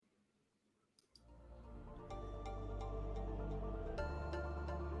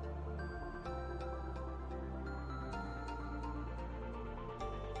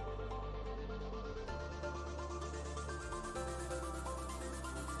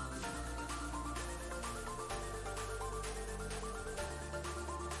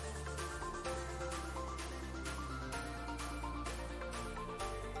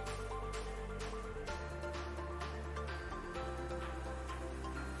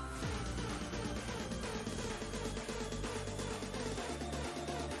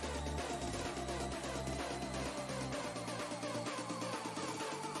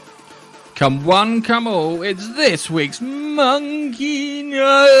Come one, come all, it's this week's Monkey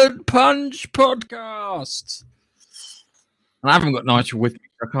Nerd Punch podcast. And I haven't got Nigel with me,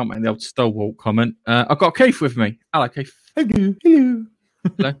 so I can't make the old stalwart comment. I've got Keith with me. Hello, Keith. Hello, hello.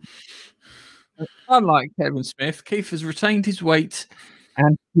 Hello. Unlike Kevin Smith, Keith has retained his weight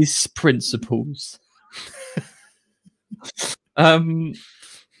and his principles. How we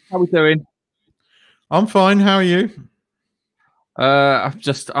doing? I'm fine. How are you?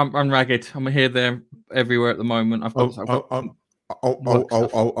 I'm ragged. I'm here, there, everywhere at the moment. I've got.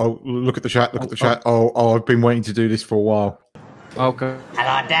 Look at the chat. Look at the chat. I've been waiting to do this for a while. Okay.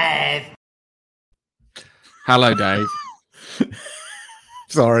 Hello, Dave. Hello, Dave.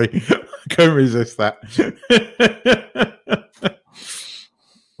 Sorry, I couldn't resist that.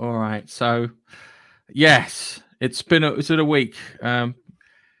 All right. So, yes, it's been a week. I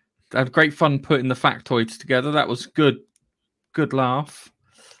had great fun putting the factoids together. That was good laugh.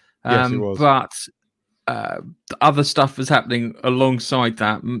 Yes, it was. But other stuff is happening alongside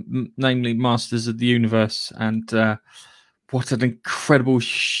that, namely Masters of the Universe, and what an incredible!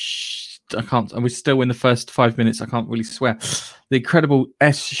 We're still in the first 5 minutes. I can't really swear. The incredible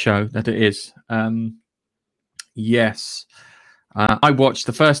show that it is. Yes. I watched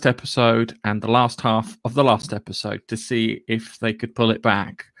the first episode and the last half of the last episode to see if they could pull it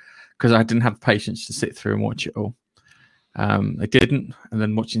back, because I didn't have patience to sit through and watch it all. They didn't, and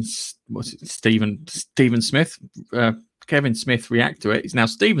then watching Stephen Smith, Kevin Smith react to it. He's now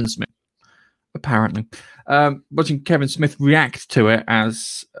Stephen Smith, apparently. Watching Kevin Smith react to it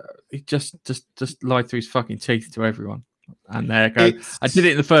as he just lied through his fucking teeth to everyone. And there you go. I did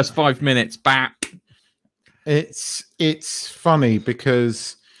it in the first 5 minutes. Back. It's funny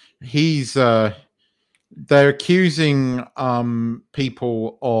because they're accusing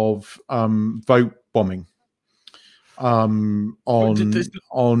people of vote bombing on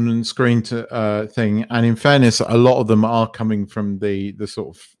screen thing, and in fairness, a lot of them are coming from the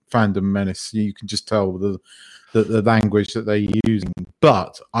sort of fandom menace. You can just tell the language that they're using.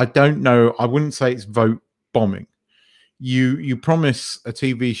 But I don't know. I wouldn't say it's vote bombing. You promise a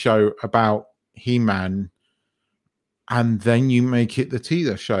TV show about He-Man, and then you make it the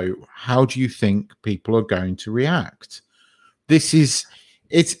teaser show. How do you think people are going to react? It's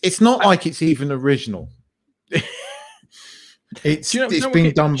not like it's even original. It's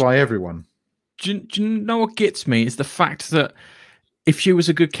been done by everyone. Do you know what gets me is the fact that if she was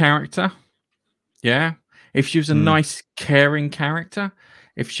a good character, yeah, if she was a nice, caring character,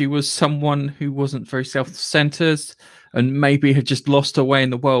 if she was someone who wasn't very self-centered and maybe had just lost her way in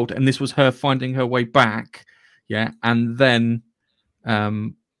the world, and this was her finding her way back, yeah, and then,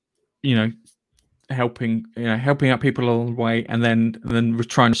 helping out people along the way, and then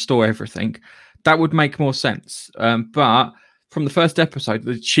trying to restore everything, that would make more sense. But from the first episode,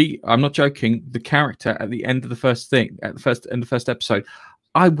 I'm not joking, the character at the end of the first episode,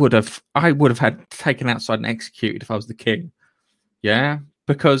 I would have had taken outside and executed if I was the king. Yeah,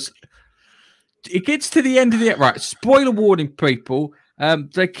 because it gets to the end of the right. Spoiler warning, people.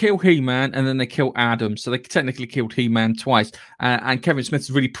 They kill He-Man and then they kill Adam, so they technically killed He-Man twice. And Kevin Smith's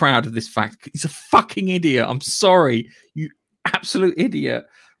really proud of this fact. He's a fucking idiot. I'm sorry, you absolute idiot,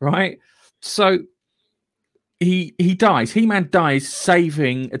 right? So he dies. He-Man dies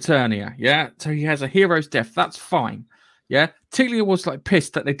saving Eternia. Yeah, so he has a hero's death. That's fine. Yeah, Telia was like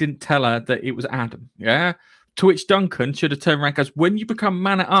pissed that they didn't tell her that it was Adam. Yeah, to which Duncan should have turned around and goes, "When you become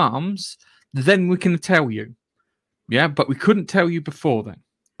man at arms, then we can tell you." Yeah, but we couldn't tell you before then.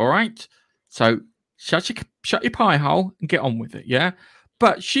 All right, so shut your pie hole and get on with it. Yeah,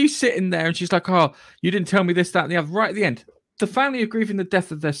 but she's sitting there and she's like, "Oh, you didn't tell me this, that, and the other." Right at the end, the family are grieving the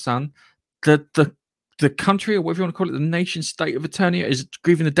death of their son. The country, or whatever you want to call it, the nation state of Eternia is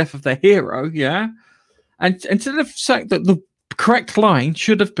grieving the death of their hero. Yeah, and instead of saying that, the correct line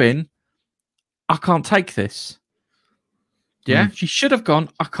should have been, "I can't take this." Yeah, she should have gone,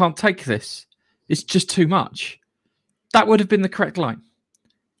 "I can't take this. It's just too much." That would have been the correct line.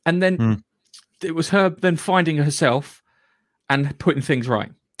 And then it was her then finding herself and putting things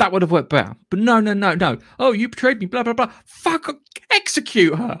right. That would have worked better. But no. Oh, you betrayed me, blah, blah, blah. Fuck,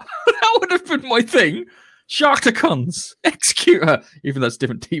 execute her. That would have been my thing. Sharktacons, execute her. Even though it's a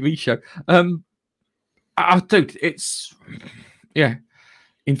different TV show. Dude, it's, yeah,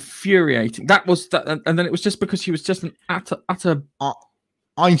 infuriating. That was that. And then it was just because she was just an utter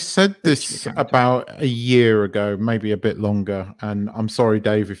I said this about a year ago, maybe a bit longer, and I'm sorry,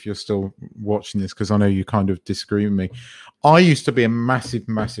 Dave, if you're still watching this, because I know you kind of disagree with me. I used to be a massive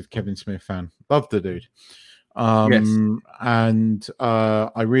Kevin Smith fan. Loved the dude. Yes. And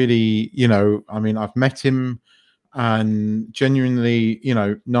I really, I've met him. and genuinely,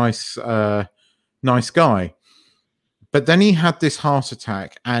 nice guy. But then he had this heart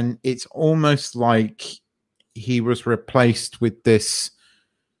attack, and it's almost like he was replaced with this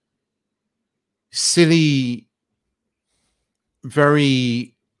silly,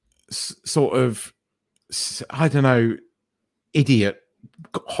 very sort of, I don't know, idiot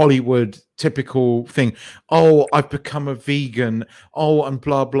Hollywood typical thing. Oh, I've become a vegan. Oh, and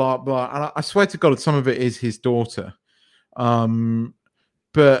blah blah blah. And I swear to God, some of it is his daughter,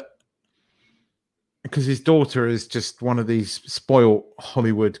 but because his daughter is just one of these spoiled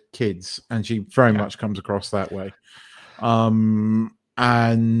Hollywood kids, and she very much comes across that way. And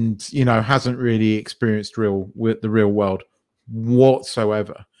hasn't really experienced the real world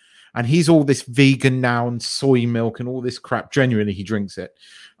whatsoever. And he's all this vegan now and soy milk and all this crap. Genuinely, he drinks it.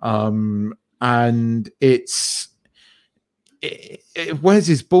 And where's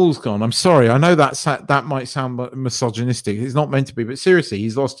his balls gone? I'm sorry. I know that might sound misogynistic. It's not meant to be, but seriously,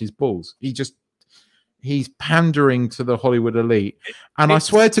 he's lost his balls. He's pandering to the Hollywood elite. And I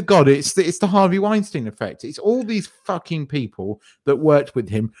swear to God, it's the Harvey Weinstein effect. It's all these fucking people that worked with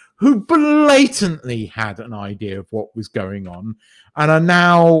him who blatantly had an idea of what was going on and are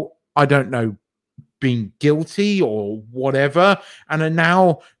now, I don't know, being guilty or whatever, and are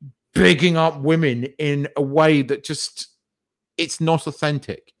now bigging up women in a way that just, it's not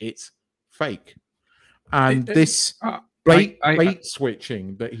authentic. It's fake. And this bait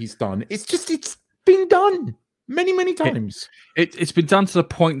switching that he's done, it's been done many times. It's been done to the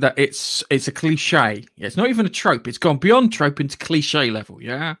point that it's a cliche. It's not even a trope. It's gone beyond trope into cliche level.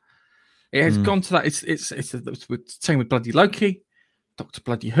 Yeah, it has gone to that. It's the same with bloody Loki, Doctor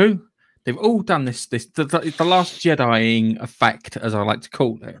Bloody Who. They've all done the Last Jedi-ing effect, as I like to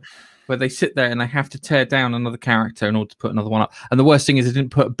call it, where they sit there and they have to tear down another character in order to put another one up. And the worst thing is they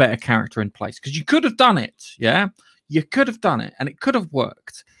didn't put a better character in place, because you could have done it. Yeah, you could have done it, and it could have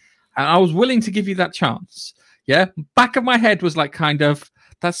worked. And I was willing to give you that chance. Yeah. Back of my head was like kind of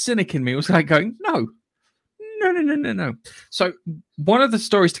that cynic in me was like going, no. So one of the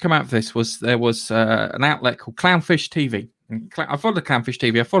stories to come out of this was there was an outlet called Clownfish TV. I followed Clownfish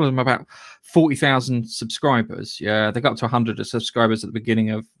TV. I followed them about 40,000 subscribers. Yeah. They got up to 100 subscribers at the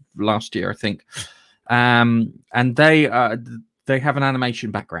beginning of last year, I think. And they have an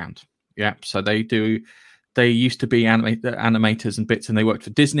animation background. Yeah. So they used to be animators and bits, and they worked for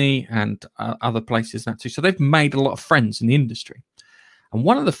Disney and other places and that too. So they've made a lot of friends in the industry. And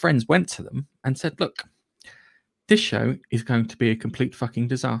one of the friends went to them and said, look, this show is going to be a complete fucking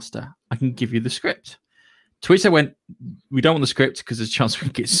disaster. I can give you the script. To which they went, we don't want the script because there's a chance we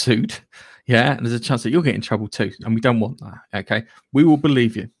can get sued. Yeah. And there's a chance that you'll get in trouble too. And we don't want that. Okay. We will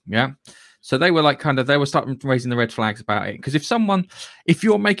believe you. Yeah. So they were like they were starting raising the red flags about it. Because if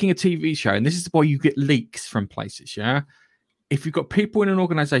you're making a TV show, and this is why you get leaks from places, yeah. If you've got people in an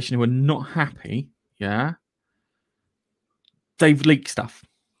organization who are not happy, yeah, they've leaked stuff.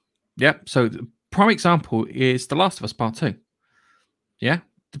 Yeah. So the prime example is The Last of Us Part 2. Yeah.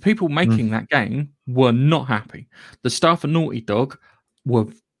 The people making that game were not happy. The staff at Naughty Dog were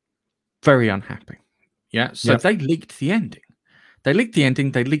very unhappy. Yeah. So they leaked the ending. They leaked the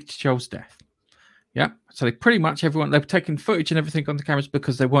ending. They leaked Joel's death. Yeah. So they pretty much they were taking footage and everything on the cameras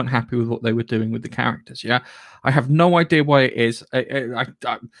because they weren't happy with what they were doing with the characters. Yeah. I have no idea why it is.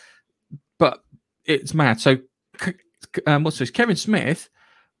 But it's mad. So what's this? Kevin Smith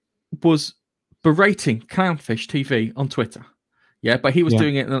was berating Clownfish TV on Twitter. Yeah. But he was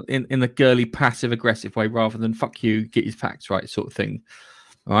doing it in a girly, passive aggressive way rather than fuck you, get your facts right sort of thing.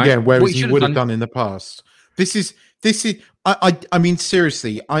 All right. Yeah. Whereas he would have done in the past. This is I mean,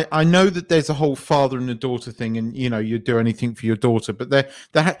 seriously, I know that there's a whole father and a daughter thing, and you'd do anything for your daughter, but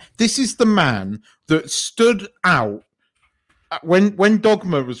this is the man that stood out when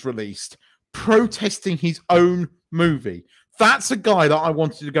Dogma was released, protesting his own movie. That's a guy that I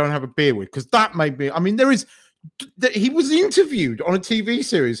wanted to go and have a beer with, because that made me. I mean, he was interviewed on a TV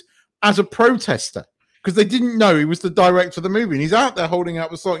series as a protester, because they didn't know he was the director of the movie. And he's out there holding out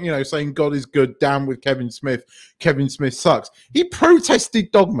the song, saying God is good, down with Kevin Smith. Kevin Smith sucks. He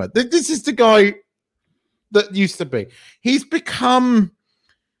protested Dogma. This is the guy that used to be. He's become,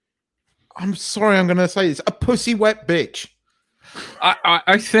 I'm sorry, I'm going to say this, a pussy wet bitch.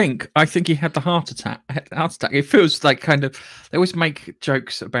 I think he had the heart attack. It feels like kind of, they always make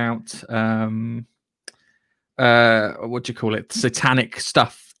jokes about, what do you call it? Satanic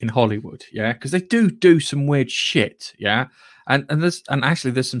stuff in Hollywood, yeah, because they do some weird shit, yeah, and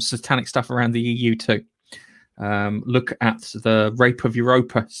actually there's some satanic stuff around the EU too. Look at the Rape of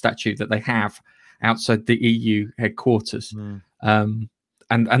Europa statue that they have outside the EU headquarters, and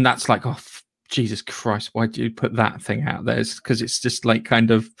that's like, oh Jesus Christ, why do you put that thing out there? It's because it's just like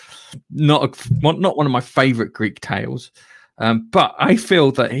kind of not one of my favorite Greek tales. But I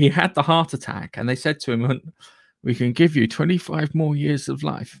feel that he had the heart attack, and they said to him, "We can give you 25 more years of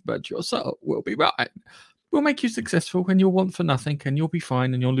life, but your soul will be right. We'll make you successful, and you'll want for nothing, and you'll be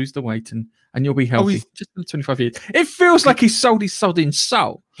fine, and you'll lose the weight, and you'll be healthy." Just for 25 years. It feels like he sold his sodding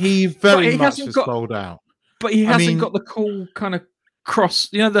soul. He very much has sold out. But he hasn't got the cool kind of cross,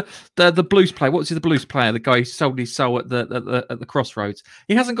 the blues player. What's he, the blues player? The guy who sold his soul at the crossroads.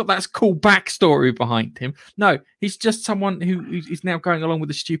 He hasn't got that cool backstory behind him. No, he's just someone who is now going along with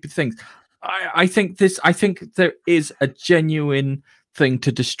the stupid things. I think there is a genuine thing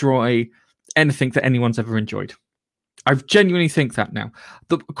to destroy anything that anyone's ever enjoyed. I genuinely think that now.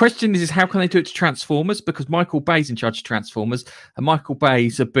 The question is how can they do it to Transformers? Because Michael Bay's in charge of Transformers, and Michael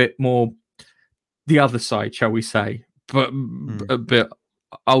Bay's a bit more the other side, shall we say, but a bit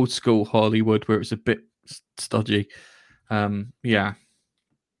old school Hollywood where it's a bit stodgy. Yeah.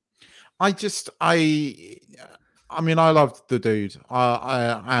 I loved the dude.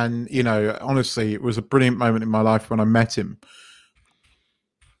 And honestly, it was a brilliant moment in my life when I met him.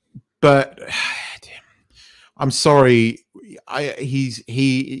 But I'm sorry, the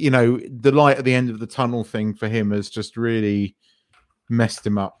light at the end of the tunnel thing for him has just really messed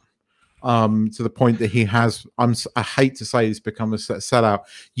him up. To the point that he has, I hate to say, he's become a sellout.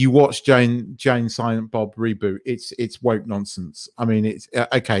 You watch Jane Silent Bob reboot; it's woke nonsense. I mean, it's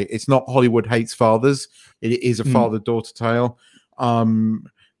okay. It's not Hollywood hates fathers. It is a father-daughter tale.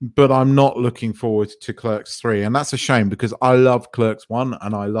 But I'm not looking forward to Clerks 3, and that's a shame because I love Clerks 1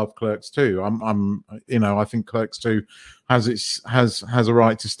 and I love Clerks 2. I think Clerks 2 has a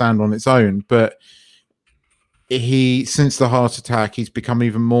right to stand on its own, but since the heart attack, he's become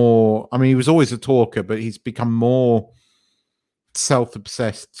even more. I mean, he was always a talker, but he's become more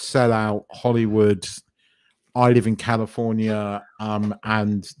self-obsessed, sellout Hollywood. I live in California,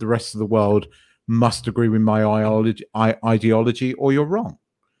 and the rest of the world must agree with my ideology, or you're wrong.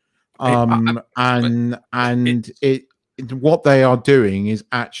 What they are doing is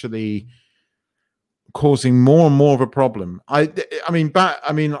actually causing more and more of a problem. I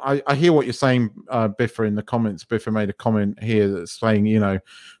hear what you're saying, Biffa, in the comments. Biffa made a comment here that's saying,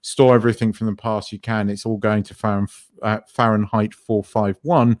 store everything from the past you can. It's all going to Fahrenheit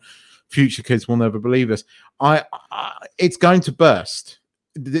 451. Future kids will never believe this. It's going to burst.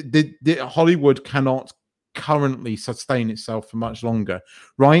 The Hollywood cannot currently sustain itself for much longer.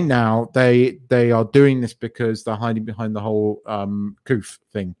 Right now, they are doing this because they're hiding behind the whole goof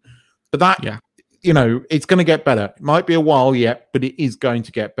thing. But that, it's going to get better. It might be a while yet, but it is going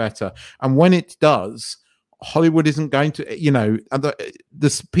to get better. And when it does, Hollywood isn't going to,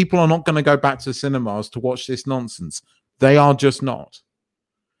 the people are not going to go back to the cinemas to watch this nonsense. They are just not.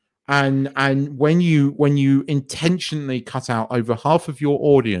 And when you intentionally cut out over half of your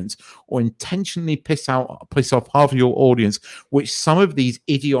audience, or intentionally piss off half of your audience, which some of these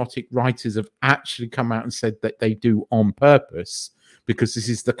idiotic writers have actually come out and said that they do on purpose, because this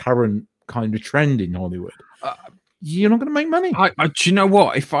is the current kind of trend in Hollywood, you're not going to make money. Do you know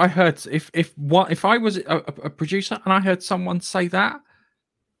what? If I heard, if I was a producer and I heard someone say that,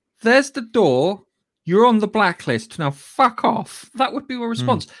 there's the door. You're on the blacklist. Now, fuck off. That would be a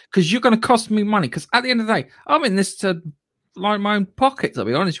response, because you're going to cost me money. Because at the end of the day, I'm in this to line my own pockets, I'll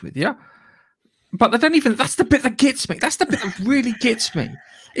be honest with you. But they don't even, that's the bit that gets me. That's the bit that really gets me.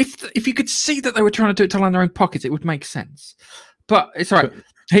 If you could see that they were trying to do it to line their own pockets, it would make sense. But it's all right.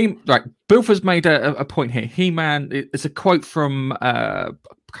 Bilfa's made a point here. He-Man, it's a quote from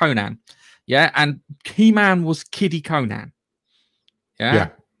Conan. Yeah, and He-Man was Kiddie Conan. Yeah.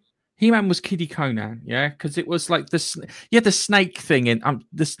 He-Man was Kiddie Conan, yeah, because it was like the snake thing in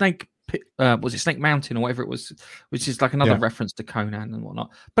the snake was it Snake Mountain or whatever it was, which is like another reference to Conan and whatnot.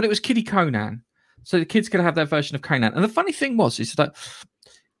 But it was Kiddie Conan, so the kids could have their version of Conan. And the funny thing is that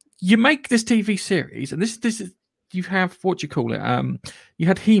you make this TV series, and this is you have what do you call it? You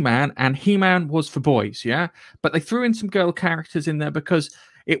had He-Man, and He-Man was for boys, yeah, but they threw in some girl characters in there because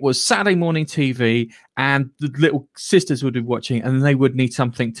it was Saturday morning TV, and the little sisters would be watching, and they would need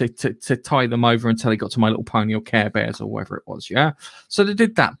something to tie them over until they got to My Little Pony or Care Bears or whatever it was, yeah? So they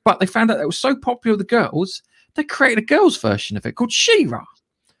did that. But they found out it was so popular with the girls, they created a girls' version of it called She-Ra.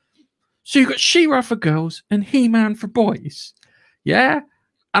 So you've got She-Ra for girls and He-Man for boys, yeah?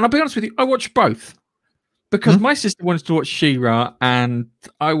 And I'll be honest with you, I watched both. Because my sister wanted to watch She-Ra, and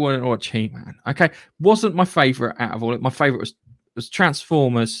I wanted to watch He-Man, okay? Wasn't my favourite out of all it. My favourite was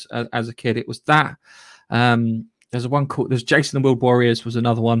Transformers as a kid. It was that. There's one called Jason the World Warriors was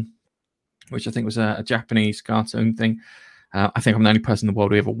another one, which I think was a Japanese cartoon thing. I think I'm the only person in the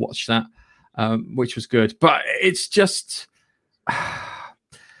world who ever watched that. which was good. But it's just.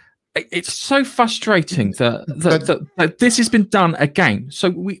 It's so frustrating that this has been done again. So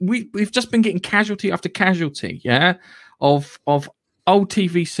we've just been getting casualty after casualty, of old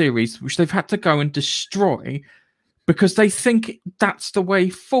TV series which they've had to go and destroy because they think that's the way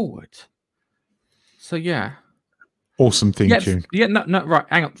forward. So awesome theme tune. Yeah, no, right,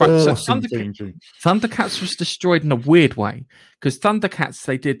 hang on. Right, awesome so Thundercats was destroyed in a weird way because Thundercats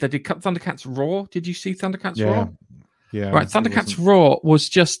they did Thundercats Raw. Did you see Thundercats Raw? Yeah, right. Thundercats Raw was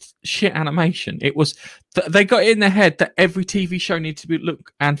just shit animation. It was they got it in their head that every TV show needs to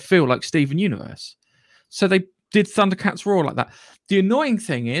look and feel like Steven Universe, so they did Thundercats Raw like that. The annoying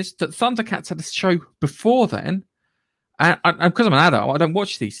thing is that Thundercats had a show before then, and because I'm an adult, I don't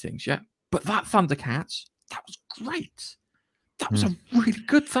watch these things yet. But that Thundercats, that was great. That was a really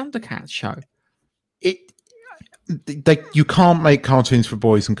good Thundercats show. You can't make cartoons for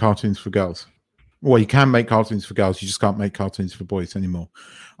boys and cartoons for girls. Well, you can make cartoons for girls. You just can't make cartoons for boys anymore.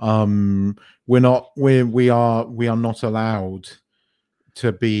 We are not allowed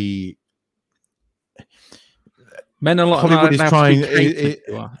to be. Men are Hollywood is trying. They're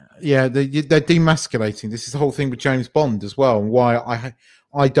demasculating. This is the whole thing with James Bond as well, and why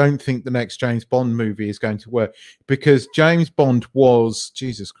I don't think the next James Bond movie is going to work because James Bond was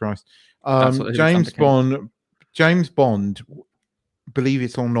Jesus Christ. James Bond, believe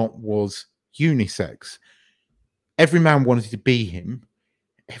it or not, was unisex. Every man wanted to be him.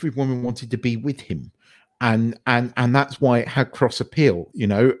 Every woman wanted to be with him, and that's why it had cross appeal,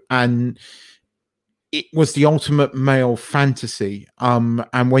 and it was the ultimate male fantasy.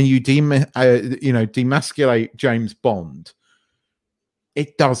 And when you demasculate James Bond,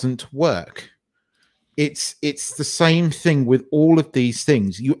 it doesn't work. It's the same thing with all of these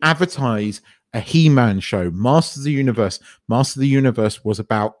things. You advertise a He-Man show, Master of the Universe. Master of the Universe was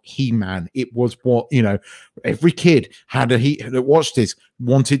about He-Man. It was what every kid had that watched this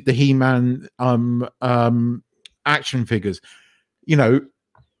wanted the He-Man action figures.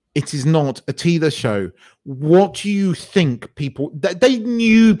 It is not a Teela show. What do you think people? They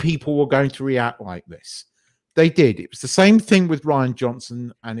knew people were going to react like this. They did. It was the same thing with Rian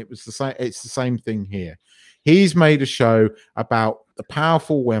Johnson, and it's the same thing here. He's made a show about the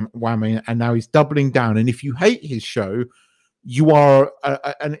powerful women, and now he's doubling down. And if you hate his show, you are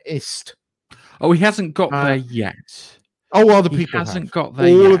an ist. Oh, he hasn't got there yet. Oh, other people hasn't have. Got there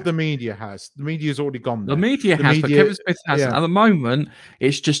All yet. of the media has. The media's already gone there. The media has, but Kevin Smith hasn't. At the moment,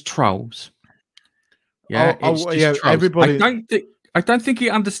 it's just trolls. Yeah, trolls. Everybody. I don't think he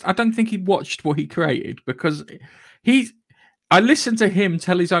understood. I don't think he watched what he created because I listened to him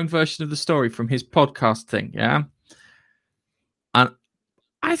tell his own version of the story from his podcast thing. Yeah, and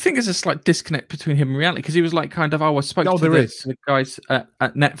I think there's a slight disconnect between him and reality because he was like, I spoke to the guys at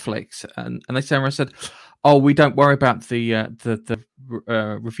Netflix, and they said, "Oh, we don't worry about the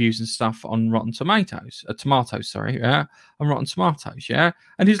reviews and stuff on Rotten Tomatoes, on Rotten Tomatoes, yeah."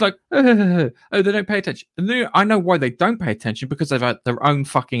 And he's like, "Oh, they don't pay attention." And I know why they don't pay attention because they've had their own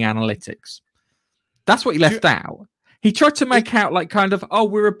fucking analytics. That's what he left out. He tried to make out like oh,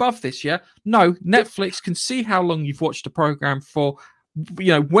 we're above this, yeah. No, Netflix can see how long you've watched a program for.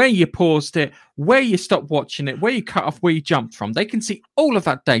 Where you paused it, where you stopped watching it, where you cut off, where you jumped from. They can see all of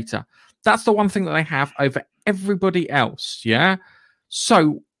that data. That's the one thing that they have over everybody else, yeah?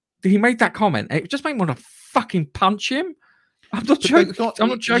 So he made that comment. It just made me want to fucking punch him. I'm not joking. I'm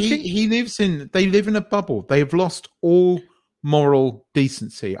not joking. They live in a bubble. They have lost all moral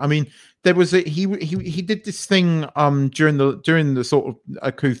decency. I mean, there was he did this thing during the sort of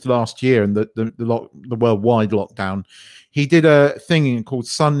Akuth last year and the worldwide lockdown. He did a thing called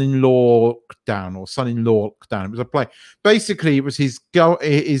Son-in-Law Lockdown or Son-in-Law Lockdown. It was a play. Basically, it was his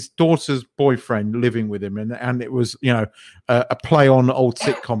daughter's boyfriend living with him, and it was a play on old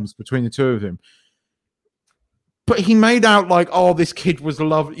sitcoms between the two of them. But he made out like, oh, this kid was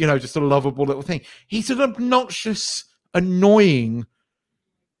just a lovable little thing. He's an obnoxious, annoying,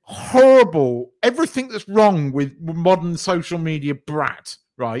 horrible, everything that's wrong with modern social media brat,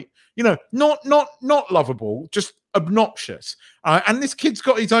 right? Not lovable, just obnoxious. And this kid's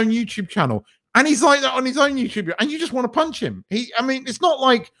got his own YouTube channel, and he's like that on his own YouTube, and you just want to punch him. It's not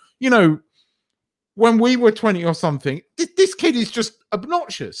like when we were 20 or something. This kid is just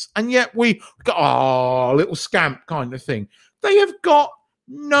obnoxious, and yet we go, little scamp kind of thing. They have got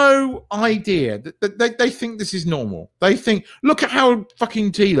no idea that they think this is normal. They think, look at how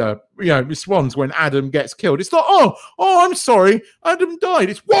fucking Teela, responds when Adam gets killed. It's not, oh, I'm sorry, Adam died.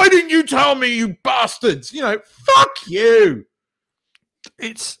 It's, why didn't you tell me, you bastards? Fuck you.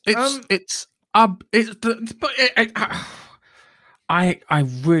 I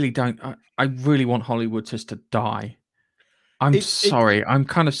really don't. I really want Hollywood just to die. I'm sorry. I'm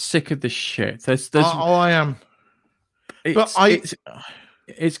kind of sick of this shit. I am. But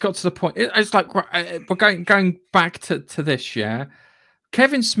it's got to the point. It's like we're going back to this. Yeah,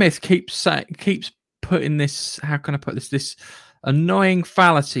 Kevin Smith keeps putting this. How can I put this? This annoying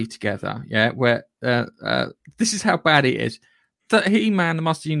fallacy together. Yeah, where this is how bad it is. That He-Man, the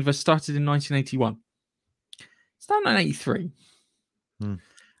Master Universe, started in 1981. It's done in 1983. And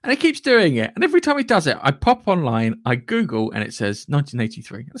he keeps doing it. And every time he does it, I pop online, I Google, and it says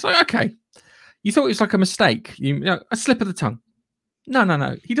 1983. It's like, okay, you thought it was like a mistake, a slip of the tongue.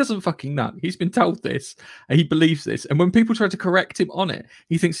 No. He doesn't fucking know. He's been told this, and he believes this. And when people try to correct him on it,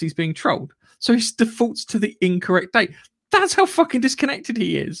 he thinks he's being trolled. So he defaults to the incorrect date. That's how fucking disconnected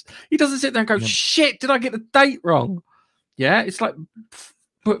he is. He doesn't sit there and go, shit, did I get the date wrong? Yeah, it's like...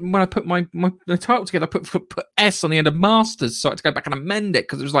 But when I put my title together, I put S on the end of Masters, so I had to go back and amend it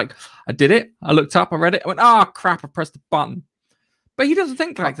because it was like, I did it, I looked up, I read it, I went, crap, I pressed the button. But he doesn't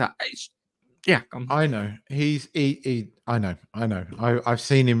think like that. I know. I know. I've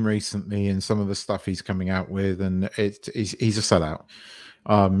seen him recently in some of the stuff he's coming out with, and he's a sellout.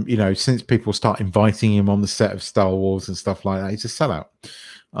 Since people start inviting him on the set of Star Wars and stuff like that, he's a sellout.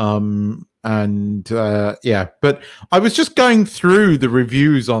 But I was just going through the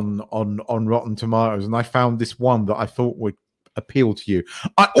reviews on Rotten Tomatoes, and I found this one that I thought would appeal to you.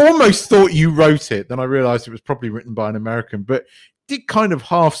 I almost thought you wrote it, then I realized it was probably written by an American, but it did kind of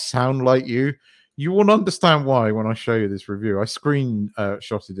half sound like you. You will understand why when I show you this review. I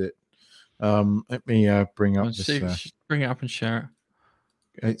screenshotted it. Let me bring up this. Bring it up and share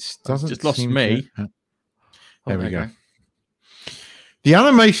it. It doesn't just lost me. There we go. The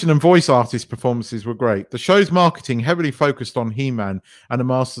animation and voice artist performances were great. The show's marketing heavily focused on He-Man and the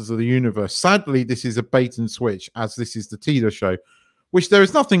Masters of the Universe. Sadly, this is a bait and switch, as this is the Teeter show, which there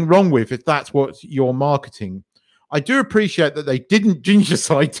is nothing wrong with if that's what you're marketing. I do appreciate that they didn't ginger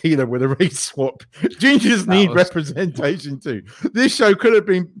side Teeter with a race swap. Gingers need representation too. This show could have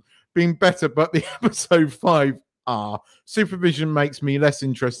been better, but the episode 5 supervision makes me less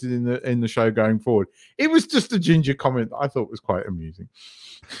interested in the show going forward. It was just a ginger comment that I thought was quite amusing.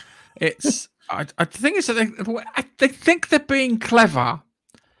 It's I think it's that they think they're being clever,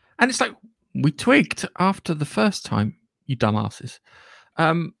 and it's like, we twigged after the first time, you dumbasses.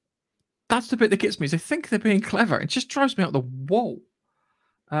 That's the bit that gets me, is they think they're being clever. It just drives me out the wall.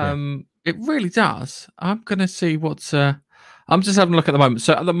 It really does. I'm gonna see what's I'm just having a look at the moment.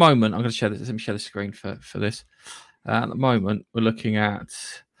 So at the moment, I'm going to share this. Let me share the screen for this. At the moment, we're looking at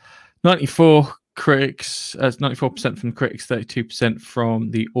 94 critics, 94% from critics, 32%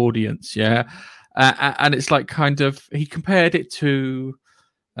 from the audience. Yeah, and it's like kind of, he compared it to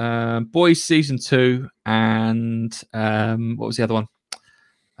Boys season 2 and what was the other one?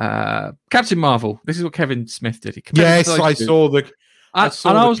 Captain Marvel. This is what Kevin Smith did. Yes, I saw the. I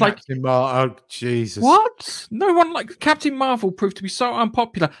was Captain like, oh Jesus! What? No one like Captain Marvel proved to be so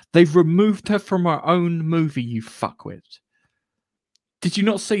unpopular. They've removed her from her own movie. You fuckwit. Did you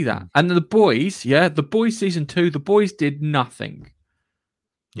not see that? And the Boys, the Boys season 2, the Boys did nothing.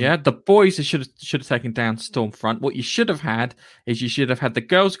 Yeah, the Boys should have taken down Stormfront. What you should have had is you should have had the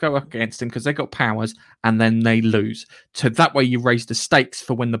girls go up against him because they got powers, and then they lose. So that way you raise the stakes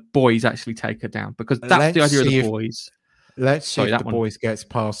for when the Boys actually take her down, because that's the idea of the Boys. Let's see if the Boys gets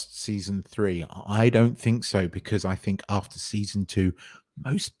past season 3. I don't think so, because I think after season 2,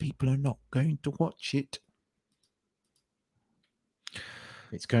 most people are not going to watch it.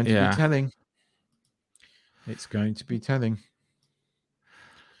 It's going to be telling. It's going to be telling.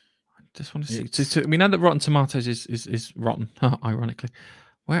 I just want to see. So we know that Rotten Tomatoes is rotten, ironically.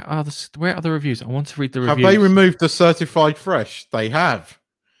 Where are the reviews? I want to read the reviews. Have they removed the certified fresh? They have.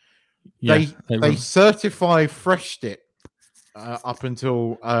 Yeah, they certified freshed it. Up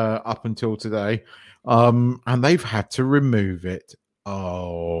until today, and they've had to remove it.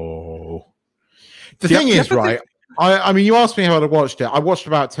 The thing is, right? I mean, you asked me how I watched it. I watched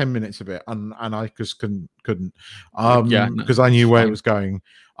about 10 minutes of it, and I just couldn't because I knew where it was going.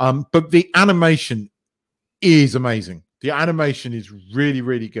 But the animation is amazing. The animation is really,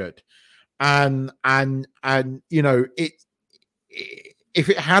 really good, and it if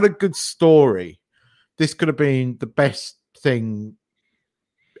it had a good story, this could have been the best thing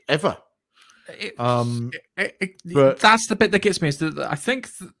ever. But that's the bit that gets me, is that I think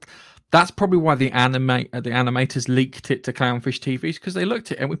that's probably why the animators leaked it to Clownfish TVs, because they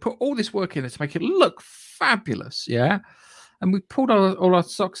looked at it and we put all this work in it to make it look fabulous, and we pulled all our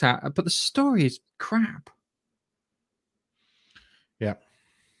socks out, but the story is crap. Yeah.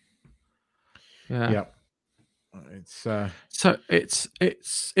 It's So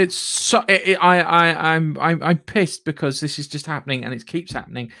I'm pissed because this is just happening and it keeps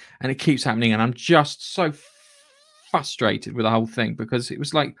happening and it keeps happening, and I'm just so frustrated with the whole thing because it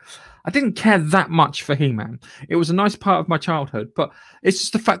was like I didn't care that much for He-Man. It was a nice part of my childhood, but it's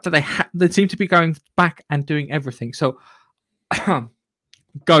just the fact that they seem to be going back and doing everything. So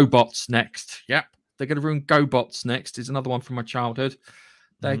GoBots next. Yep, they're going to ruin GoBots next. Is another one from my childhood.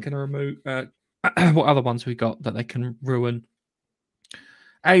 They're going to remove. What other ones we got that they can ruin?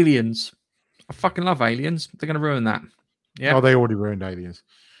 Aliens. I fucking love Aliens. They're going to ruin that. Yeah. Oh, they already ruined Aliens.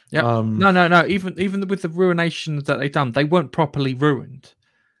 Yeah. No. Even with the ruinations that they've done, they weren't properly ruined.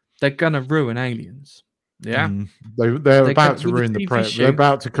 They're going to ruin Aliens. Yeah. They're about to ruin the Predator. They're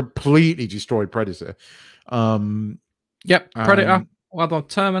about to completely destroy Predator. Yep. Predator. Other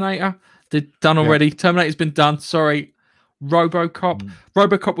Terminator. They're done already. Yep. Terminator's been done. Sorry. RoboCop.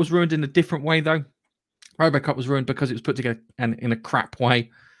 RoboCop was ruined in a different way, though. RoboCop was ruined because it was put together in a crap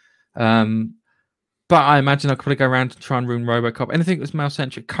way. But I imagine I'll probably go around and try and ruin RoboCop. Anything that's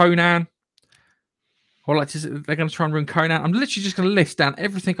male-centric. Conan. Or like they're going to try and ruin Conan. I'm literally just going to list down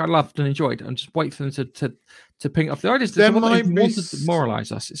everything I loved and enjoyed and just wait for them to ping it off. The idea is that they want to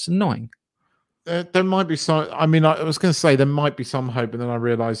demoralize us. It's annoying. There might be some. I mean, I was going to say there might be some hope, and then I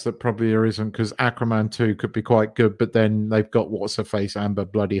realised that probably there isn't because Aquaman 2 could be quite good, but then they've got what's her face Amber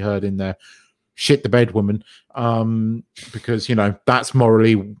Bloody Heard in there, shit the bed woman, because that's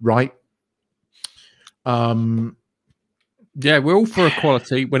morally right. Yeah, we're all for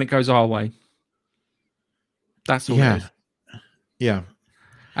equality when it goes our way. That's all. Yeah, yeah,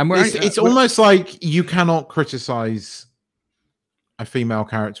 and it's almost like you cannot criticize a female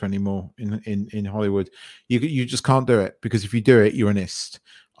character anymore in Hollywood. You just can't do it because if you do it, you're an ist.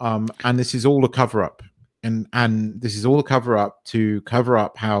 And this is all a cover up, and this is all a cover up to cover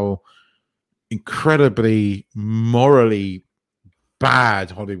up how incredibly morally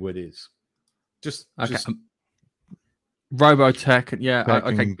bad Hollywood is. Just Robotech, yeah,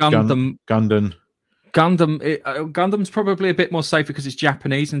 okay, Gundam. Gundam's probably a bit more safe because it's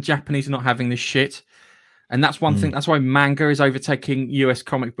Japanese, and Japanese are not having this shit. And that's one thing. That's why manga is overtaking US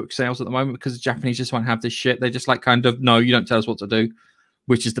comic book sales at the moment because the Japanese just won't have this shit. They're just like no, you don't tell us what to do,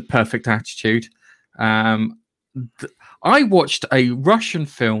 which is the perfect attitude. I watched a Russian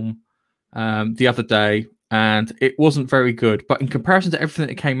film the other day, and it wasn't very good. But in comparison to everything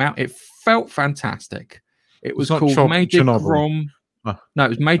that came out, it felt fantastic. It was called Major Grom. No, it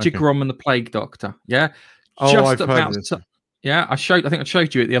was Major Grom and the Plague Doctor. Yeah, I've heard this. Yeah, I think I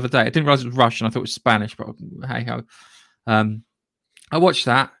showed you it the other day. I didn't realize it was Russian. I thought it was Spanish, but hey ho. I watched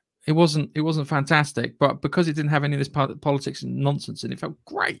that. It wasn't fantastic, but because it didn't have any of this politics and nonsense, and it felt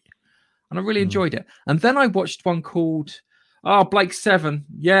great, and I really enjoyed it. And then I watched one called Blake 7.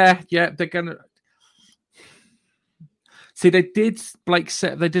 Yeah, they're gonna see. They did Blake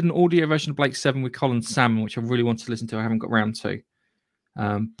 7. They did an audio version of Blake 7 with Colin Salmon, which I really wanted to listen to. I haven't got round to.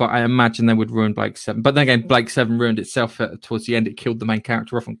 But I imagine they would ruin Blake 7. But then again, Blake 7 ruined itself towards the end. It killed the main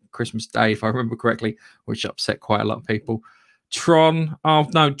character off on Christmas Day, if I remember correctly, which upset quite a lot of people. Tron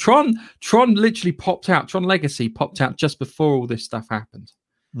literally popped out. Tron Legacy popped out just before all this stuff happened.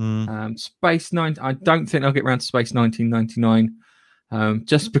 Space 9. I don't think they'll get around to Space 1999,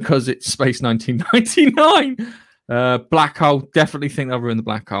 just because it's Space 1999. Black Hole. Definitely think they'll ruin the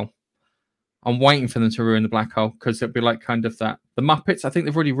Black Hole. I'm waiting for them to ruin the Black Hole because it'll be like kind of that. The Muppets, I think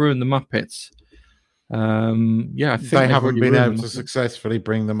they've already ruined the Muppets. I think they haven't been able to successfully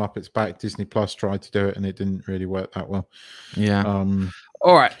bring the Muppets back. Disney Plus tried to do it and it didn't really work that well. Yeah.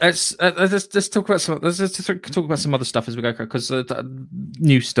 All right, let's talk about some. Let's talk about some other stuff as we go because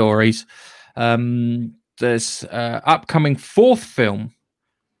news stories. There's upcoming fourth film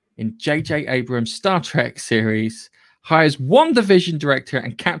in J.J. Abrams' Star Trek series. Hires WandaVision director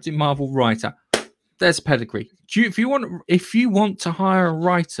and Captain Marvel writer. There's pedigree. If you want to hire a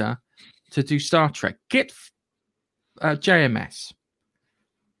writer to do Star Trek, get JMS.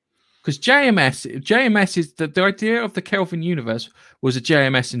 Because JMS is the idea of the Kelvin universe was a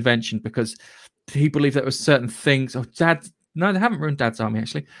JMS invention because he believed that there were certain things. They haven't ruined Dad's Army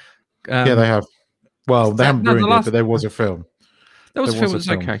actually. Yeah, they have. Well, they haven't ruined it, but there was a film. There was a film that was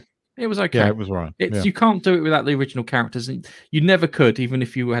okay. It was okay. Yeah, it was right. You can't do it without the original characters. And you never could, even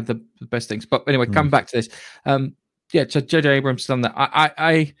if you had the best things. But anyway, come back to this. So J.J. Abrams done that.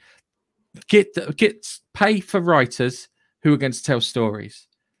 I get pay for writers who are going to tell stories.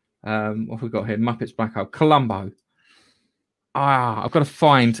 What have we got here? Muppets Black Hole. Columbo. I've got to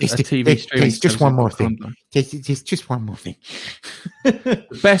find a TV streaming. There's just one more thing. There's just one more thing. The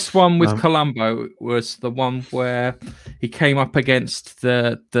best one with Columbo was the one where he came up against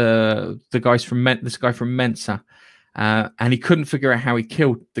the guys from this guy from Mensa, and he couldn't figure out how he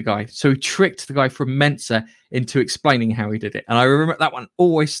killed the guy, so he tricked the guy from Mensa into explaining how he did it. And I remember that one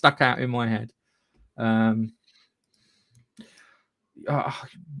always stuck out in my head.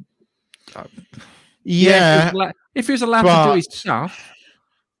 If he was allowed to do his stuff.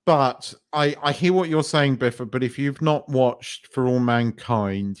 But I hear what you're saying, Biffa, but if you've not watched For All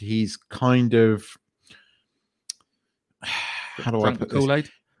Mankind, he's kind of... How do I put this? Kool-Aid?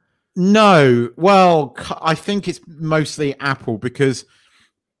 No. Well, I think it's mostly Apple, because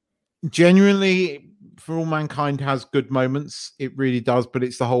genuinely, For All Mankind has good moments. It really does, but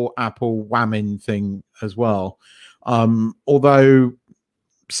it's the whole Apple whamming thing as well. Although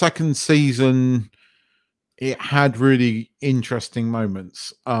second season... it had really interesting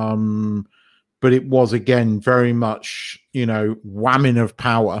moments, but it was, again, very much, whamming of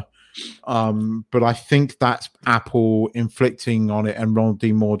power. But I think that's Apple inflicting on it and Ronald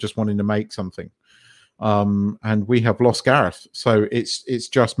D. Moore just wanting to make something. And we have lost Gareth, so it's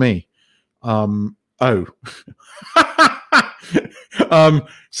just me. So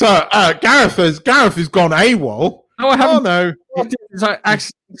Gareth has gone AWOL. No, I haven't. Oh, no. I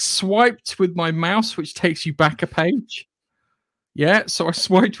actually swiped with my mouse, which takes you back a page. Yeah, so I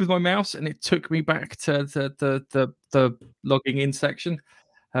swiped with my mouse, and it took me back to the logging in section.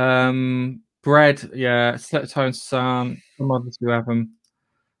 Bread, yeah, Slept Sun, some others who have them.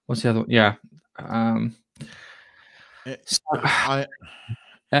 What's the other one? Yeah.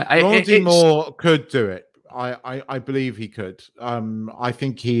 Ronald D. Moore could do it. I believe he could. I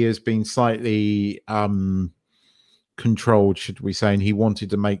think he has been slightly... controlled, should we say, and he wanted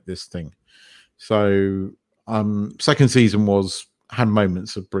to make this thing. So second season had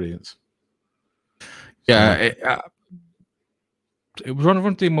moments of brilliance. Yeah, it was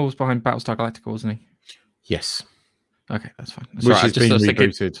Ronald D. Moore was behind Battlestar Galactica, wasn't he? Yes. Okay, that's fine. Which has been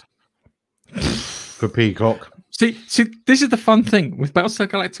rebooted for Peacock. See, this is the fun thing with Battlestar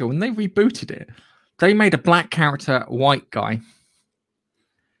Galactica. When they rebooted it, they made a black character white guy.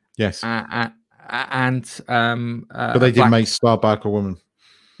 Yes. But they did make Starbuck a woman.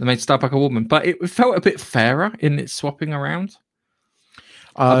 They made Starbuck a woman, but it felt a bit fairer in its swapping around.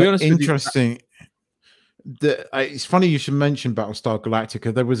 I'll be honest. Interesting. It's funny you should mention Battlestar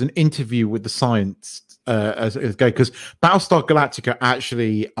Galactica. There was an interview with the science as because Battlestar Galactica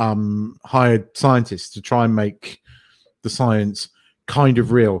actually hired scientists to try and make the science kind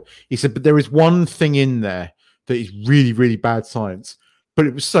of real. He said, but there is one thing in there that is really, really bad science. But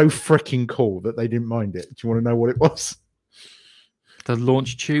it was so freaking cool that they didn't mind it. Do you want to know what it was? The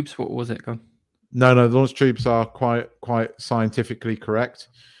launch tubes? What was it? No, the launch tubes are quite scientifically correct.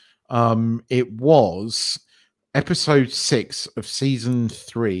 It was episode 6 of season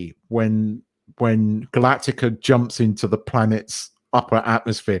 3 when Galactica jumps into the planet's upper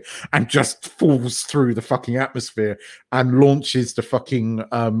atmosphere and just falls through the fucking atmosphere and launches the fucking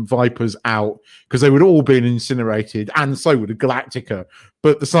Vipers out, because they would all been incinerated, and so would Galactica.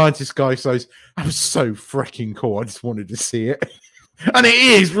 But the scientist guy says, that was so freaking cool, I just wanted to see it. And it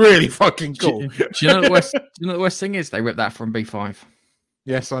is really fucking cool. Do you know the worst thing is? They ripped that from B5.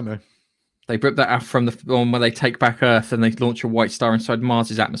 Yes, I know. They ripped that out from the one where they take back Earth and they launch a white star inside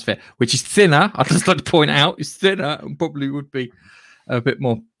Mars's atmosphere, which is thinner. I'd just like to point out, it's thinner and probably would be a bit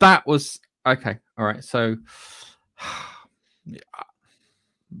more. That was okay. All right. So,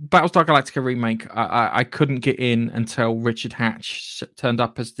 Battlestar Galactica remake. I couldn't get in until Richard Hatch turned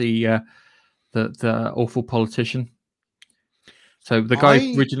up as the awful politician. So the guy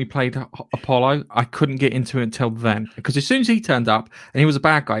originally played Apollo. I couldn't get into it until then, because as soon as he turned up and he was a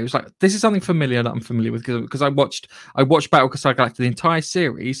bad guy, he was like, "This is something familiar that I'm familiar with," because I watched Battlestar Galactica, the entire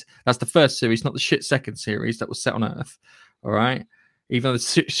series. That's the first series, not the shit second series that was set on Earth. All right. Even though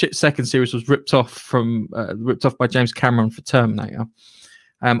the shit second series was ripped off by James Cameron for Terminator,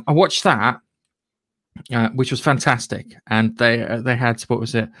 I watched that, which was fantastic. And they had, what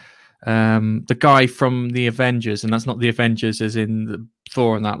was it? The guy from the Avengers, and that's not the Avengers as in the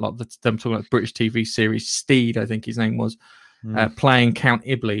Thor and that lot. That's them talking about the British TV series. Steed, I think his name was, playing Count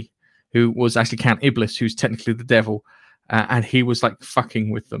Ibley, who was actually Count Iblis, who's technically the devil, and he was like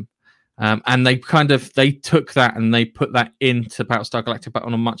fucking with them. And they took that and they put that into Battlestar Galactica, but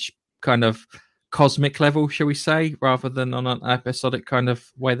on a much kind of cosmic level, shall we say, rather than on an episodic kind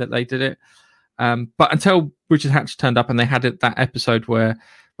of way that they did it. But until Richard Hatch turned up and they had that episode where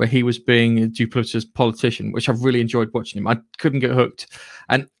where he was being a duplicitous politician, which I've really enjoyed watching him. I couldn't get hooked.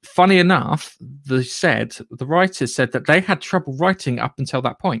 And funny enough, the writers said that they had trouble writing up until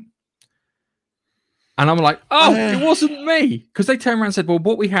that point. And I'm like, it wasn't me. Because they turned around and said, well,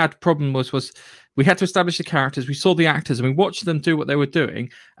 what we had problem was we had to establish the characters. We saw the actors and we watched them do what they were doing.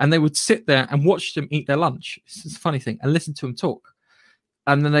 And they would sit there and watch them eat their lunch. This is a funny thing. And listen to them talk.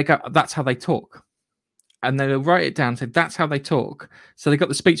 And then they go, that's how they talk. And they'll write it down and say, that's how they talk. So they got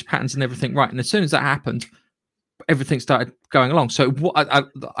the speech patterns and everything right. And as soon as that happened, everything started going along. So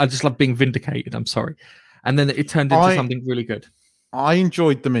I just love being vindicated. I'm sorry. And then it turned into something really good. I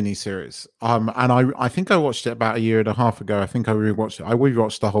enjoyed the miniseries, and I think I watched it about a year and a half ago. I think I rewatched it. I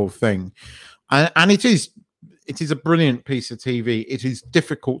rewatched the whole thing, and it is a brilliant piece of TV. It is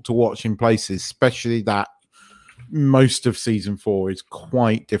difficult to watch in places, especially that most of season 4 is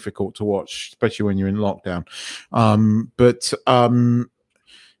quite difficult to watch, especially when you're in lockdown. But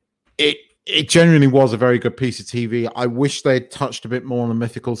it genuinely was a very good piece of TV. I wish they had touched a bit more on the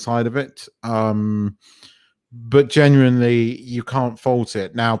mythical side of it. But genuinely, you can't fault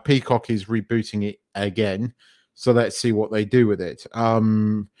it. Now, Peacock is rebooting it again, so let's see what they do with it.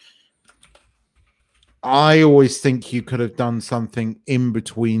 I always think you could have done something in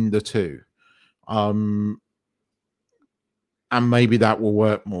between the two, and maybe that will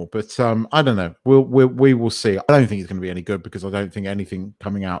work more. But I don't know. We will see. I don't think it's going to be any good because I don't think anything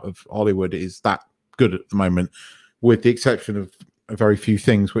coming out of Hollywood is that good at the moment, with the exception of very few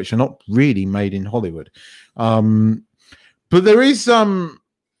things which are not really made in Hollywood. But there is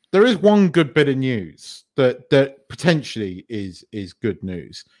one good bit of news that potentially is good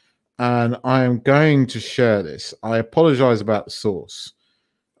news, and I am going to share this. I apologize about the source.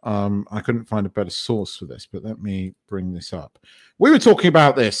 I couldn't find a better source for this, but let me bring this up. We were talking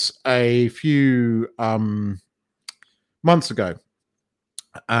about this a few months ago,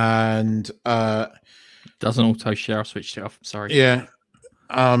 and doesn't auto share. I switched it off. Sorry. Yeah.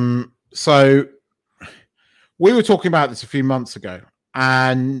 So we were talking about this a few months ago,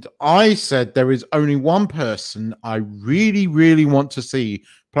 and I said there is only one person I really, really want to see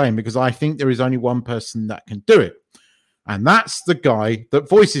playing because I think there is only one person that can do it, and that's the guy that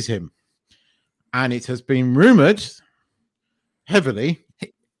voices him. And it has been rumored heavily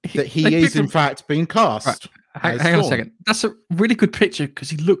that he is in fact being cast. Right. Hang on a second. That's a really good picture because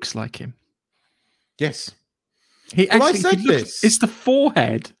he looks like him. Yes. I said this. It's the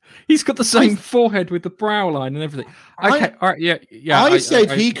forehead. He's got the same forehead with the brow line and everything. Okay, all right, yeah. I said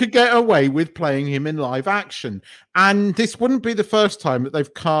he could get away with playing him in live action, and this wouldn't be the first time that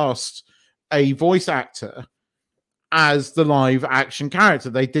they've cast a voice actor as the live action character.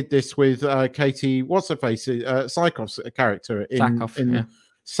 They did this with Katie, what's her face, Sarkov's character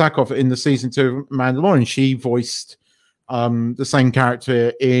Sarkov in the season 2 of Mandalorian. She voiced the same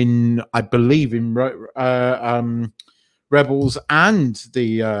character in, I believe, in Rebels and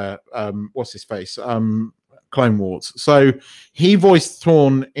the what's his face, Clone Wars. So he voiced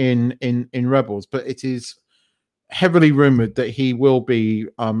Thrawn in Rebels, but it is heavily rumored that he will be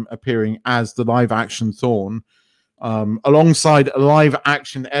appearing as the live action Thrawn, alongside a live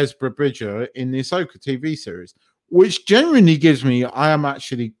action Ezra Bridger in the Ahsoka TV series, which genuinely gives me, I am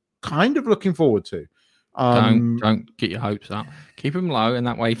actually kind of looking forward to. Don't get your hopes up. Keep them low, and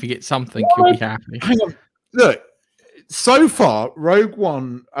that way, if you get something, you'll be happy. Hang on. Look, so far, Rogue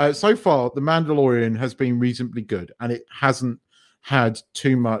One, so far, The Mandalorian has been reasonably good, and it hasn't had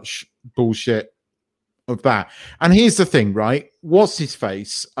too much bullshit of that. And here's the thing, right? What's his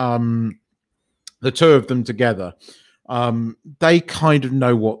face? The two of them together, they kind of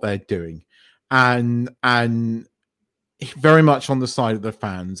know what they're doing, and very much on the side of the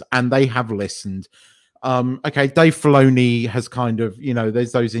fans, and they have listened. Okay, Dave Filoni has kind of,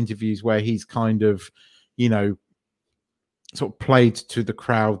 there's those interviews where he's kind of, sort of played to the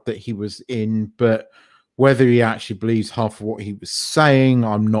crowd that he was in, but whether he actually believes half of what he was saying,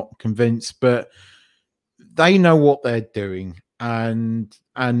 I'm not convinced. But they know what they're doing, and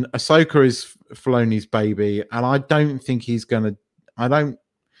Ahsoka is Filoni's baby, and I don't think he's gonna.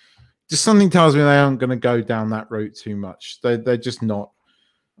 Just something tells me they aren't going to go down that route too much. They're just not.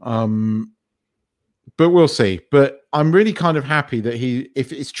 But we'll see. But I'm really kind of happy that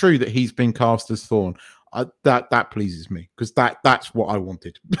if it's true that he's been cast as Thrawn, that pleases me, because that's what I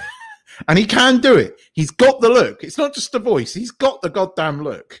wanted. And he can do it. He's got the look. It's not just a voice. He's got the goddamn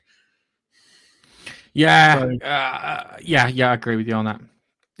look. Yeah, so, I agree with you on that.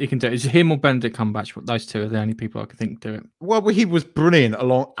 He can do it. It's him or Benedict Cumberbatch, but those two are the only people I can think do it. Well, he was brilliant.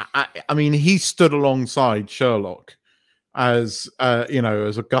 He stood alongside Sherlock as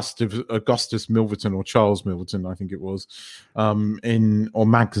as Augustus Milverton or Charles Milverton, I think it was,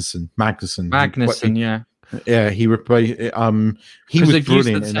 Magnuson. Magnuson, yeah. Yeah, he replaced. He was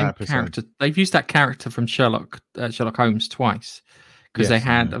brilliant in that episode. Character. They've used that character from Sherlock Holmes twice, because they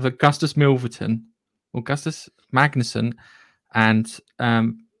had of Augustus Milverton, Augustus Magnuson, and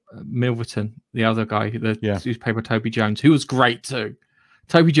Milverton, the other guy, who's played by Toby Jones, who was great too.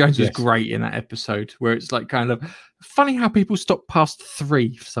 Toby Jones was great in that episode, where it's like kind of funny how people stop past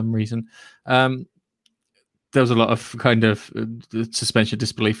 3 for some reason. There was a lot of kind of suspension of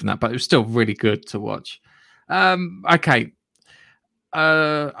disbelief in that, but it was still really good to watch. Okay.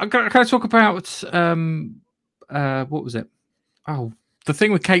 I'm going to talk about what was it? Oh, the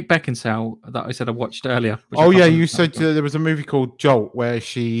thing with Kate Beckinsale that I said I watched earlier. Oh yeah, you said there was a movie called Jolt where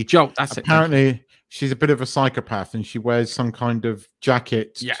that's apparently she's a bit of a psychopath and she wears some kind of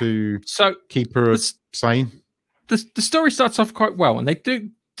jacket to keep her sane. The story starts off quite well, and they do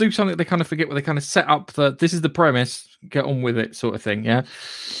something they kind of forget, where they kind of set up this is the premise, get on with it sort of thing. Yeah.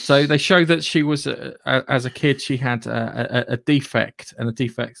 So they show that she was as a kid, she had a defect, and the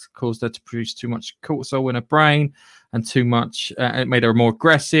defect caused her to produce too much cortisol in her brain, and too much. It made her more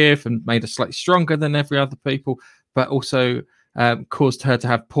aggressive and made her slightly stronger than every other people, but also caused her to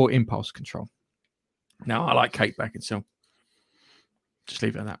have poor impulse control. Now, I like Kate Beckinsale. Just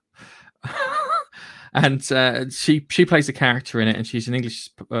leave it at that. And she plays a character in it, and she's an English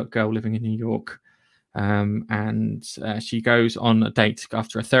girl living in New York. And she goes on a date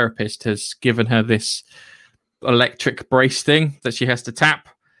after a therapist has given her this electric brace thing that she has to tap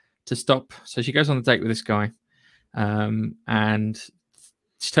to stop. So she goes on a date with this guy, and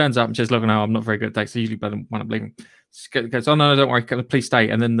she turns up and says, "Look, no, I'm not very good at dates. I usually better when I'm leaving." She goes, "Oh no, don't worry, please stay."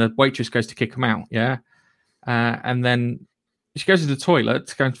 And then the waitress goes to kick him out. Yeah, and then she goes to the toilet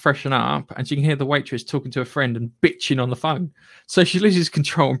to go and freshen up, and she can hear the waitress talking to a friend and bitching on the phone. So she loses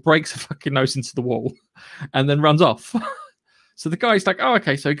control and breaks her fucking nose into the wall, and then runs off. So the guy's like, "Oh,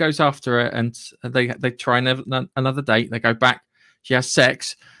 okay." So he goes after her, and they try another date. They go back. She has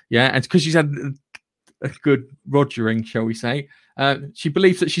sex, yeah, and because she's had a good rogering, shall we say, she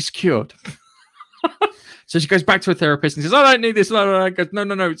believes that she's cured. So she goes back to a therapist and says, "I don't need this." No,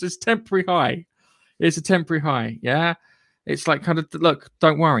 it's a temporary high. It's a temporary high, yeah. It's like kind of, look,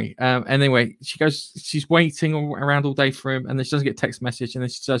 don't worry. Anyway, she's waiting around all day for him, and then she doesn't get a text message, and then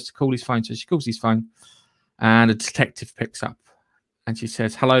she does to call his phone. So she calls his phone, and a detective picks up, and she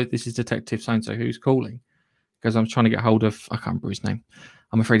says, "Hello, this is Detective so-and-so. Who's calling?" Because I'm trying to get hold of, I can't remember his name.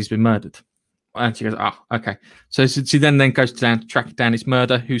 I'm afraid he's been murdered. And she goes, "Oh, okay." So she then goes down to track down his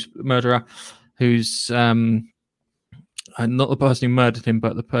murderer, who's not the person who murdered him,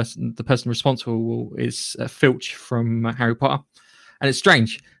 but the person responsible is Filch from Harry Potter. And it's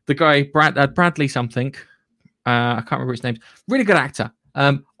strange. The guy Bradley something, I can't remember his name. Really good actor.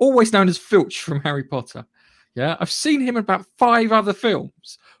 Always known as Filch from Harry Potter. Yeah, I've seen him in about 5 other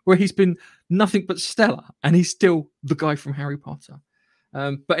films where he's been nothing but stellar, and he's still the guy from Harry Potter.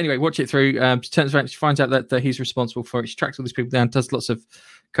 But anyway, watch it through. She turns around, she finds out that he's responsible for it. She tracks all these people down, does lots of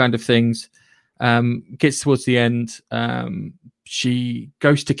kind of things. Gets towards the end. She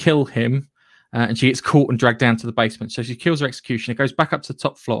goes to kill him, and she gets caught and dragged down to the basement. So she kills her executioner, goes back up to the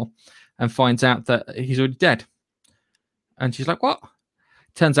top floor, and finds out that he's already dead. And she's like, "What?"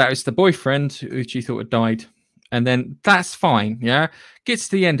 Turns out it's the boyfriend who she thought had died. And then that's fine, yeah. Gets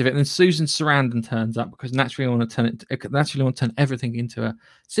to the end of it, and then Susan Sarandon turns up because naturally want to turn everything into a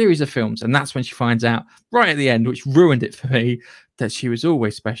series of films. And that's when she finds out right at the end, which ruined it for me, that she was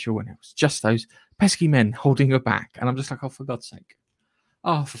always special, and it was just those pesky men holding her back. And I'm just like, oh, for God's sake,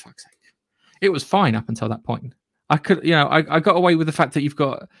 oh, for fuck's sake. It was fine up until that point. I could, I got away with the fact that you've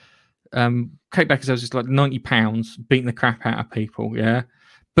got Kate Beckinsale just like 90 pounds beating the crap out of people, yeah.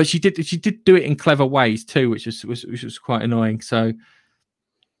 But she did do it in clever ways too, which was quite annoying. So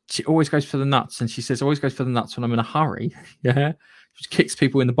she always goes for the nuts, and she says, "Always goes for the nuts when I'm in a hurry." Yeah, she kicks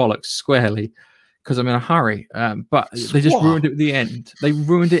people in the bollocks squarely because I'm in a hurry. But they just ruined it at the end. They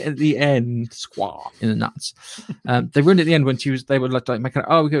ruined it at the end. Squaw in the nuts. They ruined it at the end when they were like making,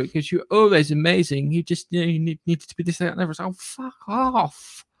 "Oh, because you're always amazing. You just you needed to be this, that, and everything." Oh, fuck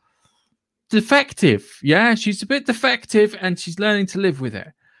off. Defective. Yeah, she's a bit defective, and she's learning to live with it.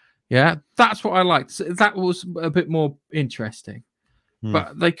 Yeah, that's what I liked. That was a bit more interesting.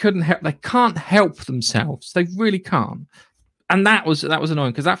 But they couldn't help. They can't help themselves. They really can't. And that was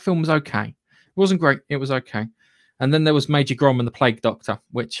annoying because that film was okay. It wasn't great. It was okay. And then there was Major Grom and the Plague Doctor,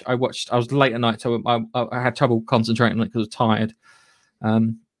 which I watched. I was late at night, so I had trouble concentrating on it because I was tired.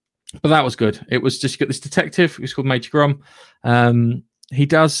 But that was good. It was just this detective. It was called Major Grom. he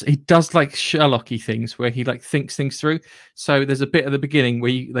does like Sherlocky things where he like thinks things through. So there's a bit at the beginning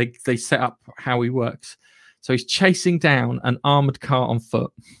where they set up how he works. So he's chasing down an armored car on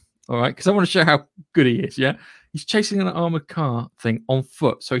foot. All right, because I want to show how good he is. Yeah, he's chasing an armored car thing on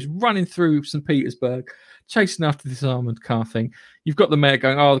foot. So he's running through St. Petersburg, chasing after this armored car thing. You've got the mayor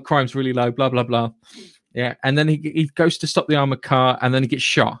going, "Oh, the crime's really low," blah blah blah. Yeah, and then he goes to stop the armored car, and then he gets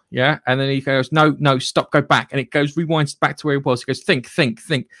shot. Yeah, and then he goes, "No, stop, go back," and it goes rewinds back to where he was. He goes, "Think."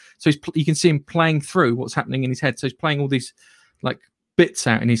 So you can see him playing through what's happening in his head. So he's playing all these like bits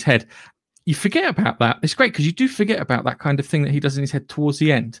out in his head. You forget about that. It's great because you do forget about that kind of thing that he does in his head towards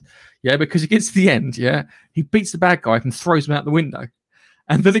the end. Yeah, because he gets to the end, yeah, he beats the bad guy and throws him out the window.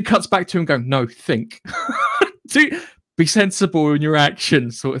 And then it cuts back to him going, "No, think." Be sensible in your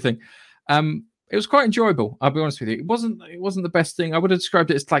actions, sort of thing. It was quite enjoyable, I'll be honest with you. It wasn't the best thing. I would have described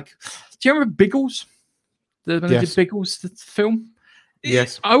it as like, do you remember Biggles? When they did Biggles, the film?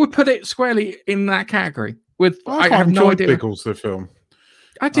 Yes. I would put it squarely in that category. I have no idea. Biggles, the film.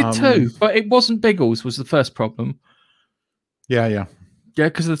 I did too, but it wasn't Biggles was the first problem. Yeah,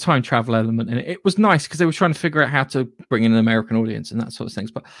 because of the time travel element in it. It was nice because they were trying to figure out how to bring in an American audience and that sort of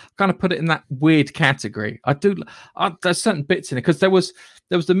things. But I kind of put it in that weird category. There's certain bits in it because there was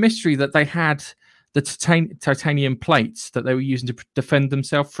the mystery that they had the titanium plates that they were using to defend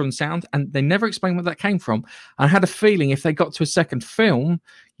themselves from sound, and they never explained where that came from. I had a feeling if they got to a second film,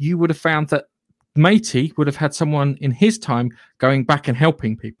 you would have found that Matey would have had someone in his time going back and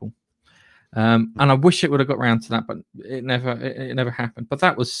helping people. And I wish it would have got around to that, but it never happened. But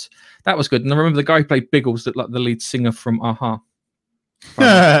that was good. And I remember the guy who played Biggles looked like the lead singer from Aha.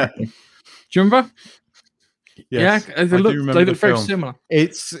 Do you remember? Yes, yeah, they look very similar.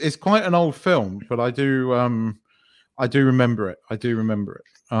 It's quite an old film, but I do remember it.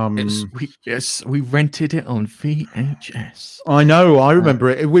 We rented it on VHS. I know, I remember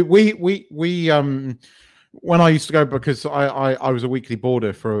it. We when I used to go, because I was a weekly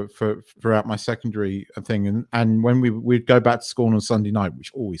boarder throughout my secondary thing, and when we'd go back to school on a Sunday night,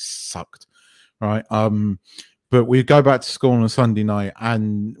 which always sucked, right? But we'd go back to school on a Sunday night,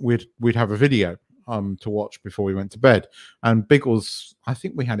 and we'd have a video to watch before we went to bed. And Biggles, I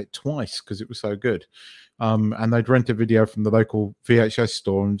think we had it twice because it was so good. And they'd rent a video from the local VHS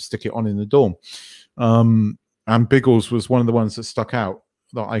store and stick it on in the dorm. And Biggles was one of the ones that stuck out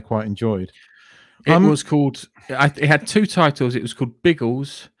that I quite enjoyed. It was called. It had two titles. It was called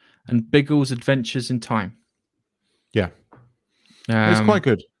Biggles and Biggles Adventures in Time. Yeah, it's quite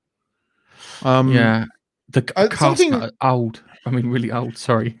good. Yeah, the cast old. I mean, really old.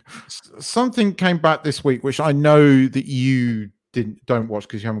 Sorry. Something came back this week, which I know that you don't watch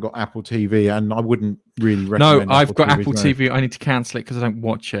because you haven't got Apple TV, and I wouldn't really recommend. No, I've got Apple TV. I need to cancel it because I don't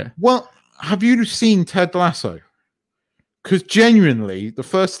watch it. Well, have you seen Ted Lasso? Because genuinely, the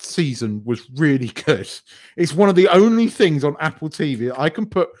first season was really good. It's one of the only things on Apple TV I can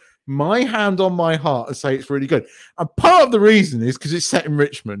put my hand on my heart and say it's really good. And part of the reason is because it's set in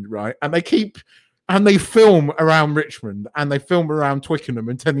Richmond, right? And they film around Richmond, and they film around Twickenham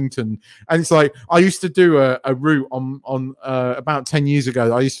and Teddington. And it's like, I used to do a route on about 10 years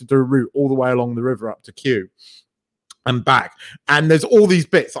ago. I used to do a route all the way along the river up to Kew and back, and there's all these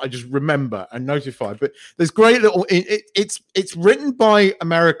bits that I just remember and notify. But there's great little it's written by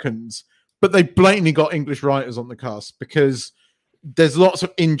Americans, but they blatantly got English writers on the cast because there's lots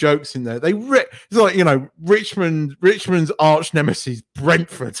of in jokes in there. It's like, Richmond's arch nemesis,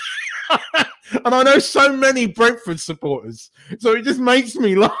 Brentford. And I know so many Brentford supporters, so it just makes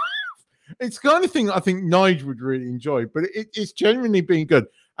me laugh. It's the kind of thing I think Nigel would really enjoy, but it's genuinely been good.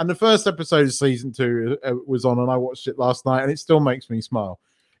 And the first episode of season 2 was on, and I watched it last night, and it still makes me smile.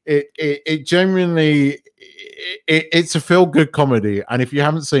 It genuinely, it's a feel-good comedy, and if you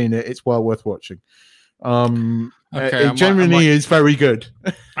haven't seen it, it's well worth watching. It genuinely is very good.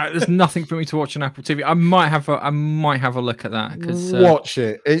 There's nothing for me to watch on Apple TV. I might have a look at that because watch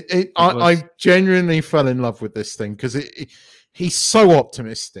it. I genuinely fell in love with this thing because he's so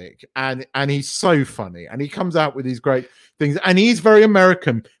optimistic and he's so funny, and he comes out with these great things, and he's very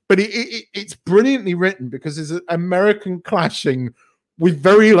American, but it's brilliantly written because it's an American clashing with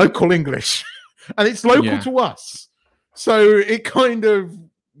very local English, and it's local to us, so it kind of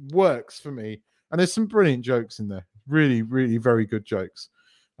works for me. And there's some brilliant jokes in there, really, really very good jokes.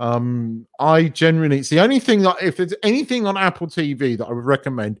 I genuinely, it's the only thing that, if there's anything on Apple TV that I would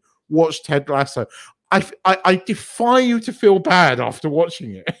recommend, watch Ted Lasso. I defy you to feel bad after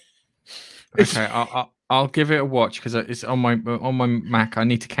watching it. Okay, I'll give it a watch because it's on my Mac. I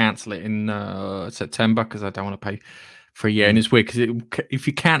need to cancel it in September because I don't want to for a year, and it's weird because if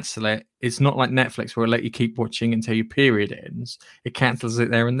you cancel it, it's not like Netflix where it let you keep watching until your period ends. It cancels it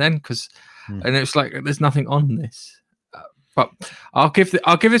there and then and it's like there's nothing on this. But I'll give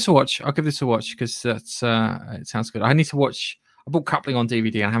this a watch. I'll give this a watch because that's it sounds good. I need to watch. I bought Coupling on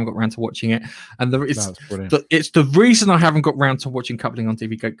DVD and I haven't got around to watching it. And it's the reason I haven't got around to watching Coupling on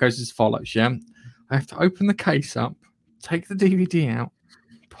DVD goes as follows. Yeah, I have to open the case up, take the DVD out,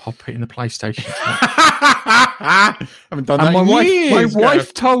 pop it in the PlayStation. I haven't done that.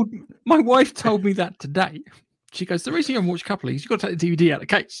 My wife told me that today. She goes, the reason you haven't watched Coupling is you've got to take the DVD out of the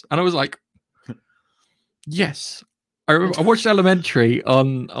case. And I was like, yes. I watched Elementary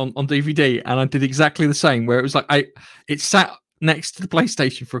on DVD and I did exactly the same. Where it was like it sat next to the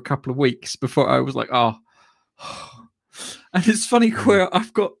PlayStation for a couple of weeks before I was like, oh. And it's funny where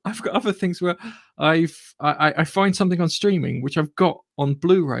I've got other things where I find something on streaming which I've got on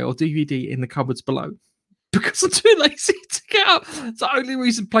Blu-ray or DVD in the cupboards below because I'm too lazy to get up. It's the only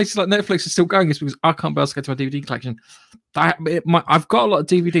reason places like Netflix are still going is because I can't be able to go to my DVD collection. I've got a lot of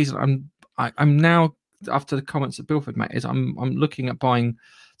DVDs. I'm now, after the comments that Bilford made, is I'm looking at buying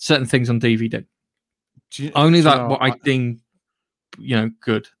certain things on DVD. What I deem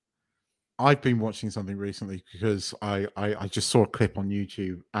good. I've been watching something recently because I just saw a clip on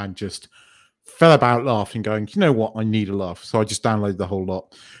YouTube and just fell about laughing, going, you know what, I need a laugh. So I just downloaded the whole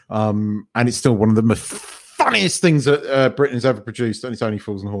lot. And it's still one of the most funniest things that Britain has ever produced, and it's Only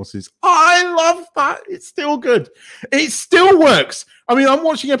Fools and Horses. I love that. It's still good. It still works. I mean, I'm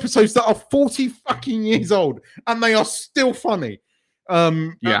watching episodes that are 40 fucking years old and they are still funny. I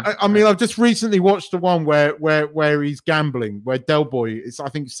mean, I've just recently watched the one where he's gambling, where Del Boy is, I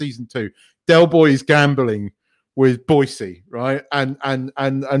think, season 2. Del Boy is gambling with Boise, right?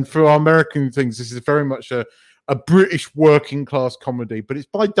 And for our American things, this is very much a British working class comedy, but it's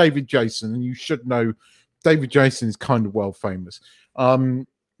by David Jason, and you should know David Jason is kind of well famous.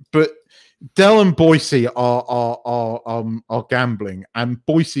 But Del and Boise are gambling, and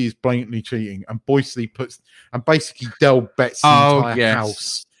Boise is blatantly cheating, and Boise basically Del bets the entire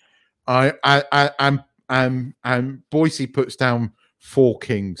house. And Boise puts down 4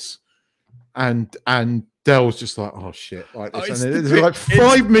 kings, and Del's just like, oh shit, like this. And it's like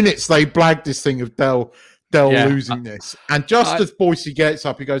 5 minutes they blagged this thing of Del losing this, and just as Boise gets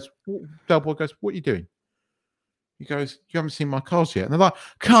up, he goes, Del Boy goes, what are you doing? He goes, you haven't seen my cards yet. And they're like,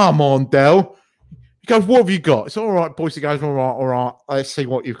 come on, Del. He goes, what have you got? It's all right. Boise goes, all right. Let's see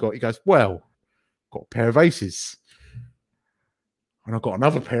what you've got. He goes, well, I've got a pair of aces. And I've got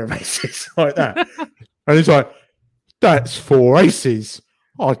another pair of aces like that. And he's like, that's 4 aces.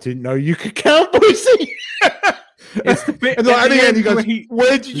 I didn't know you could count, Boise. It's the bit and like, at the end, he goes,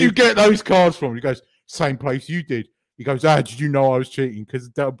 where did you get those cards from? He goes, same place you did. He goes, did you know I was cheating? Because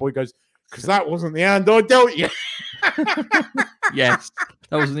the Del Boy goes, because that wasn't the hand I dealt you. Yes,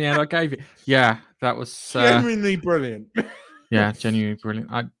 that wasn't the hand I gave you. Yeah, that was genuinely brilliant. Yeah, genuinely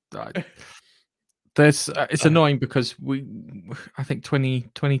brilliant. It's annoying because I think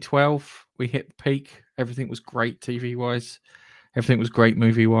 2012 we hit the peak. Everything was great TV wise. Everything was great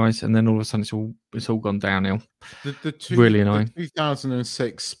movie wise, and then all of a sudden it's all gone downhill. Really annoying. The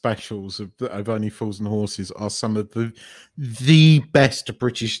 2006 specials of Only Fools and Horses are some of the best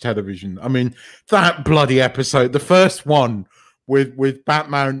British television. I mean, that bloody episode, the first one with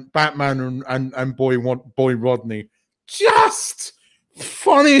Batman and Boy Rodney, just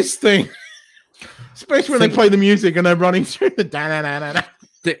funniest thing. Especially when they play the music and they're running through the da-da-da-da-da.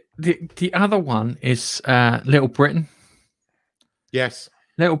 The other one is Little Britain. Yes,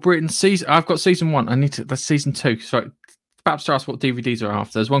 Little Britain season. I've got season 1. That's season 2. So perhaps to ask what DVDs are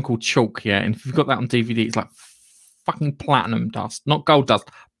after. There's one called Chalk, yeah. And if you've got that on DVD, it's like fucking platinum dust, not gold dust,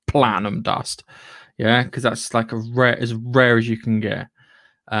 platinum dust, yeah. Because that's like as rare as you can get.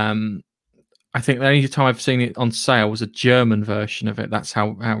 I think the only time I've seen it on sale was a German version of it. That's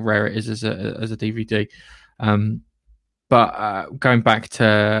how rare it is as a DVD. But going back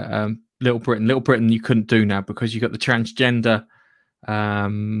to Little Britain, you couldn't do now because you got the transgender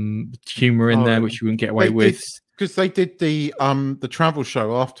humor in there, which you wouldn't get away with. Because they did the travel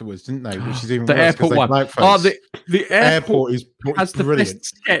show afterwards, didn't they? Which is even the worse airport one. The airport has the brilliant.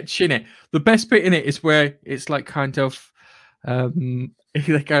 best sketch in it. The best bit in it is where it's like kind of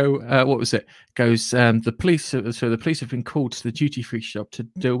they go, what was it? Goes the police. So the police have been called to the duty-free shop to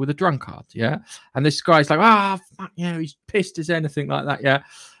deal with a drunkard. Yeah, and this guy's like, fuck, he's pissed as anything like that. Yeah,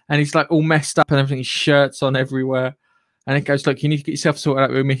 and he's like all messed up and everything. His shirt's on everywhere. And it goes, look, you need to get yourself sorted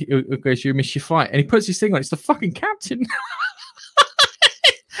out. It goes, you miss your flight. And he puts his thing on. It's the fucking captain. He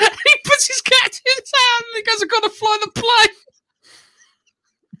puts his captain's hand and he goes, I've got to fly the plane.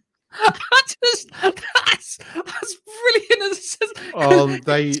 That's brilliant.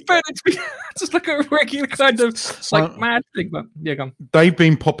 They It's just like a regular kind of like mad thing. But yeah, go on. They've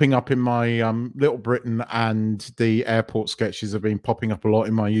been popping up in my Little Britain, and the airport sketches have been popping up a lot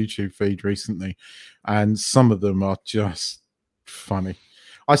in my YouTube feed recently, and some of them are just funny.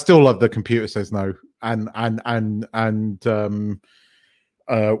 I still love The Computer Says No, and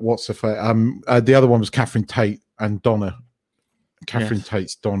what's the other one was Catherine Tate and Donna. Catherine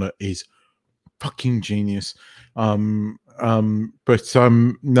Tate's Donna is fucking genius. No, I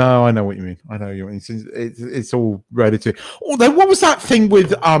know what you mean. I know what you mean. It's all relative. Although, what was that thing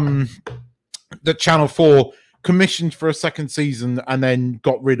with the Channel 4 commissioned for a second season and then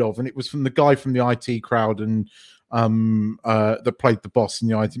got rid of? And it was from the guy from the IT crowd and that played the boss in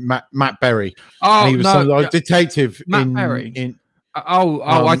the IT, Matt Berry. Oh, and he was some detective. Matt Berry. I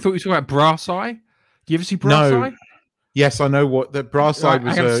thought you were talking about Brass Eye. Do you ever see Brass Eye? Yes, I know what the Brass Eye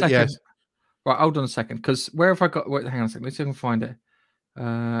was. Yes. Right, hold on a second, because where have I got? Wait, hang on a second. Let's see if I can find it.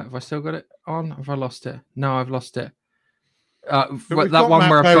 Have I still got it on? Have I lost it? No, I've lost it. But that one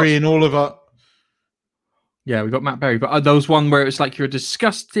Matt where Berry and all of our. Yeah, we got Matt Berry, but there was one where it's like you're a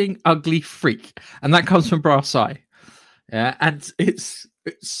disgusting, ugly freak, and that comes from Brass Eye. Yeah, and it's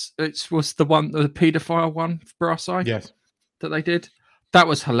was the one, the paedophile one, Brass Eye. Yes, that they did. That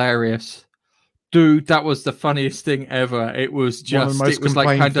was hilarious. Dude, that was the funniest thing ever. It was just one of the most it was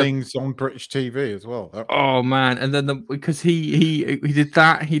like kind things on British TV as well. Oh man! And then because he did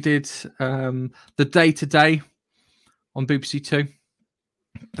that, he did the Day to Day on BBC Two.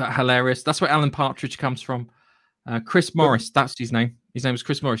 That hilarious. That's where Alan Partridge comes from. Chris Morris, that's his name. His name was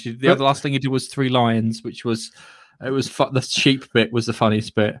Chris Morris. The other last thing he did was Three Lions, which was the sheep bit was the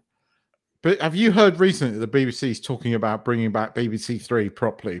funniest bit. But have you heard recently the BBC's talking about bringing back BBC Three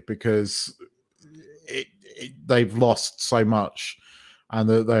properly because they've lost so much, and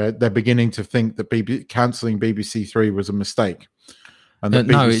they're beginning to think that cancelling BBC Three was a mistake, and that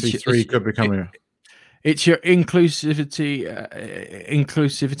BBC Three could become It's your inclusivity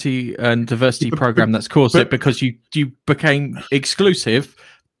and diversity program that's caused it, because you became exclusive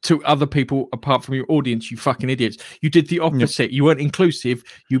to other people apart from your audience. You fucking idiots! You did the opposite. You weren't inclusive.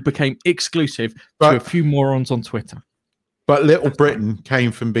 You became exclusive to a few morons on Twitter. But Little Britain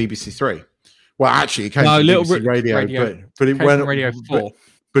came from BBC Three. Well, actually, it came from BBC Radio, but it went Radio 4.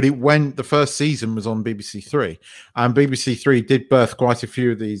 But it went. The first season was on BBC Three, and BBC Three did birth quite a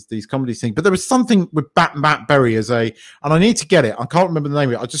few of these comedy things. But there was something with Matt Berry and I need to get it. I can't remember the name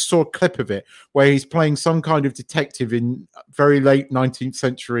of it. I just saw a clip of it where he's playing some kind of detective in very late 19th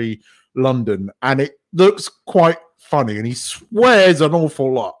century London, and it looks quite funny, and he swears an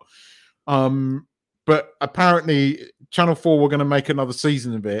awful lot. But apparently, Channel 4 were going to make another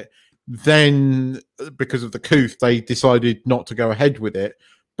season of it. Then, because of the coup, they decided not to go ahead with it.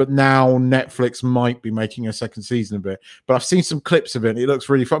 But now Netflix might be making a second season of it. But I've seen some clips of it. And it looks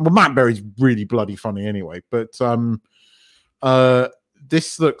really fun. Well, Matt Berry's really bloody funny anyway. But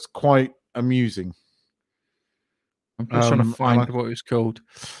this looks quite amusing. I'm just trying to find what it was called.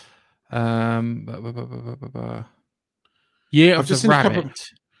 Year of the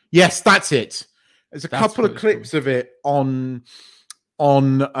Rabbit. Yes, that's it. There's a couple of clips of it on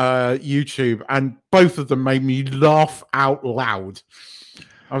YouTube, and both of them made me laugh out loud.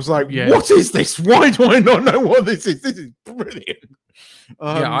 I was like, what is this? Why do I not know what this is? This is brilliant.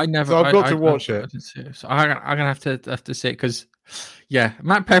 I never. So I've got to watch it. I didn't see it. So I'm gonna have to see it because,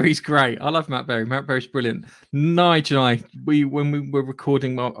 Matt Berry's great. I love Matt Berry. Matt Berry's brilliant. Nigel and I, when we were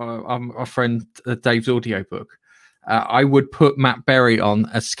recording our friend Dave's audiobook, I would put Matt Berry on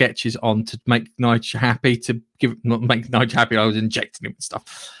as sketches on to make Nigel happy. Not make Nigel happy. I was injecting him with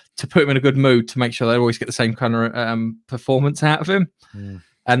stuff to put him in a good mood to make sure they always get the same kind of performance out of him.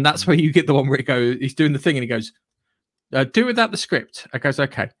 And that's where you get the one where he's doing the thing and he goes, do without the script. I goes,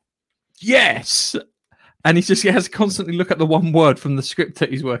 okay. Yes. And he has to constantly look at the one word from the script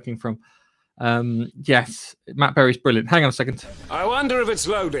that he's working from. Yes. Matt Berry's brilliant. Hang on a second. I wonder if it's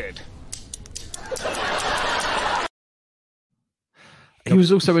loaded. He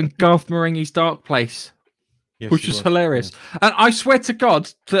was also in Garth Marenghi's Dark Place, which was hilarious. Yeah. And I swear to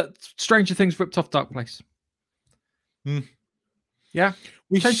God that Stranger Things ripped off Dark Place. Yeah.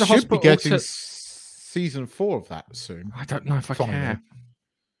 We should be getting season 4 of that soon. I don't know if I care.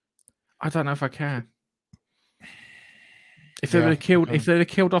 I don't know if I care. If they'd have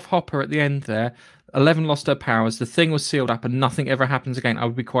killed off Hopper at the end there, 11 lost her powers, the thing was sealed up and nothing ever happens again, I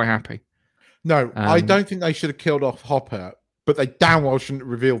would be quite happy. No, I don't think they should have killed off Hopper. but they damn well shouldn't have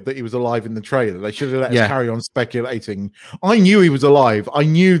revealed that he was alive in the trailer. They should have let Yeah. us carry on speculating. I knew he was alive. I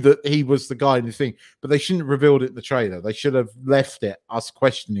knew that he was the guy in the thing, but they shouldn't have revealed it in the trailer. They should have left it, us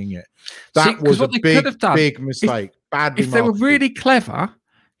questioning it. That was a big mistake. Badly if they were marketed. really clever,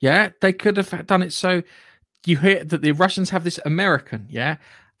 they could have done it so you hear that the Russians have this American,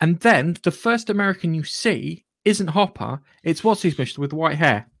 and then the first American you see isn't Hopper, it's what's his mission with white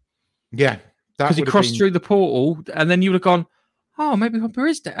hair. Yeah. Because he crossed through the portal, and then you would have gone, oh, maybe Hopper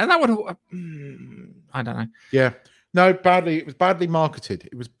is dead. And that would have, I don't know. Yeah. No, it was badly marketed.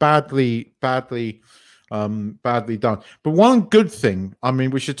 It was badly done. But one good thing, I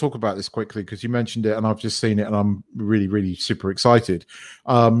mean, we should talk about this quickly because you mentioned it and I've just seen it and I'm really, really super excited.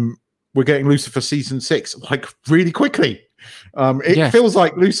 We're getting Lucifer season 6 like really quickly. It feels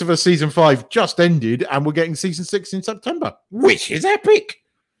like Lucifer season 5 just ended and we're getting season 6 in September, which is epic.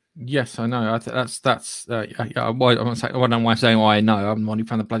 Yes, I know. That's I don't know why I'm saying I know. I'm the one who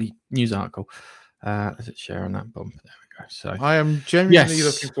found the bloody news article. Is it share on that bump? There we go. So I am genuinely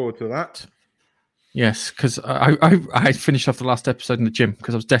looking forward to that. Yes, because I finished off the last episode in the gym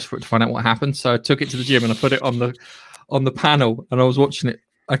because I was desperate to find out what happened. So I took it to the gym and I put it on the panel and I was watching it.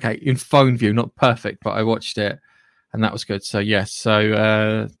 Okay, in phone view, not perfect, but I watched it and that was good. So yes,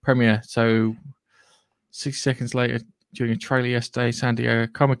 premiere. So 60 seconds later. During a trailer yesterday, San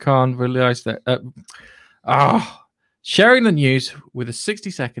Diego Comic-Con realized that sharing the news with a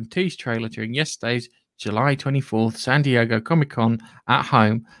 60-second tease trailer during yesterday's July 24th San Diego Comic-Con at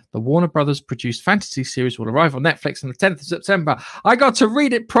home, the Warner Brothers produced fantasy series will arrive on Netflix on the 10th of September. I got to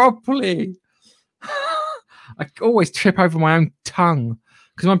read it properly. I always trip over my own tongue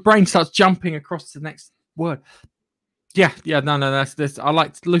because my brain starts jumping across to the next word. No, that's this. I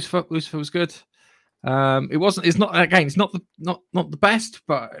liked Lucifer. Lucifer was good. It's not the best,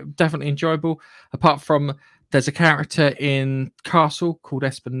 but definitely enjoyable. Apart from there's a character in Castle called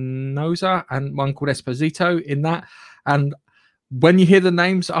Espinosa and one called Esposito in that. And when you hear the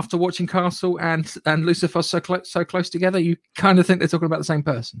names after watching Castle and Lucifer so close together, you kind of think they're talking about the same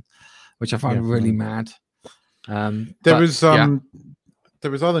person, which I find really mad. There was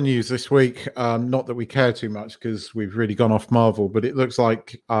other news this week. Not that we care too much because we've really gone off Marvel, but it looks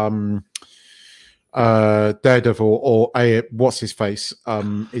like Daredevil or what's his face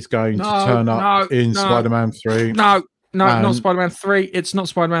is going to turn up in Spider-Man 3. No, not Spider-Man 3. It's not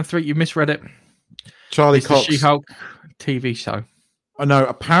Spider-Man 3. You misread it. Charlie it's Cox, the She-Hulk TV show. I know.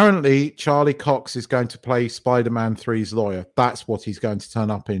 Apparently, Charlie Cox is going to play Spider-Man 3's lawyer. That's what he's going to turn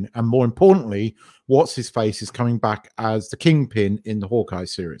up in. And more importantly, what's his face is coming back as the Kingpin in the Hawkeye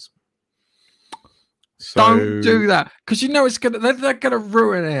series. So, don't do that because you know they're gonna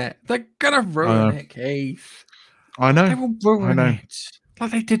ruin it. They're gonna ruin it, Keith. I know. They will ruin it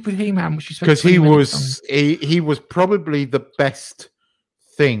like they did with He-Man, which is because he was probably the best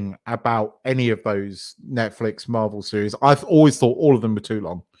thing about any of those Netflix Marvel series. I've always thought all of them were too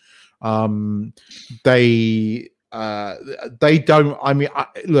long. They don't. I mean,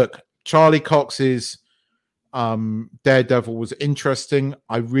 look, Charlie Cox's Daredevil was interesting.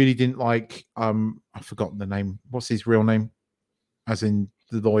 I really didn't like I've forgotten the name. What's his real name? As in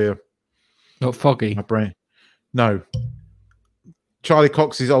the lawyer. Not Foggy. My brain. No. Charlie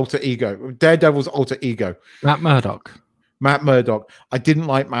Cox's alter ego. Daredevil's alter ego. Matt Murdock. I didn't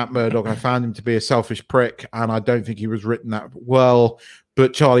like Matt Murdock. I found him to be a selfish prick, and I don't think he was written that well.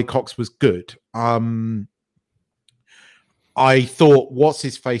 But Charlie Cox was good. I thought what's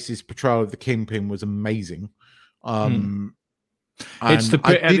his face's portrayal of the Kingpin was amazing. It's the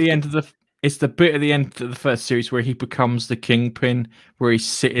bit at the end of the first series where he becomes the Kingpin, where he's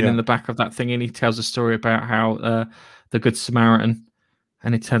sitting in the back of that thing and he tells a story about how the Good Samaritan,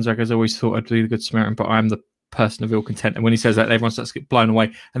 and it turns out I've always thought I'd be the Good Samaritan, but I'm the person of ill content. And when he says that, everyone starts to get blown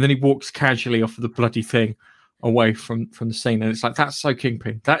away, and then he walks casually off of the bloody thing away from the scene, and it's like, that's so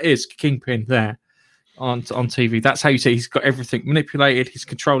Kingpin. That is Kingpin there on TV. That's how you see he's got everything manipulated. He's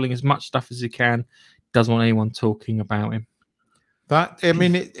controlling as much stuff as he can. Doesn't want anyone talking about him. That, I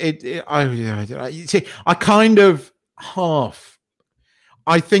mean, I kind of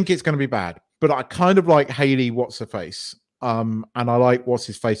I think it's going to be bad, but I kind of like Haley What's-Her-Face, and I like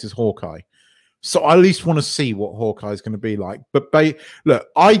What's-His-Face as Hawkeye. So I at least want to see what Hawkeye is going to be like. But look,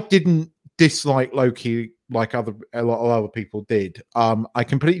 I didn't dislike Loki like a lot of other people did. I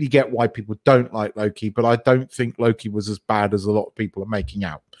completely get why people don't like Loki, but I don't think Loki was as bad as a lot of people are making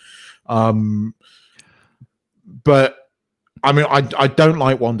out. But I mean, I don't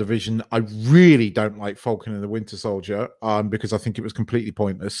like WandaVision. I really don't like Falcon and the Winter Soldier, because I think it was completely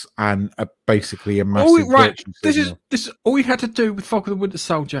pointless and basically a massive. This is all you had to do with Falcon and the Winter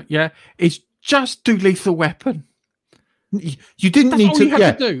Soldier. Yeah, is just do Lethal Weapon. You didn't That's need all to. you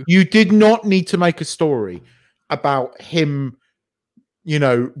had to do. You did not need to make a story about him,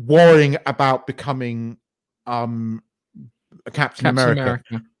 worrying about becoming a Captain America.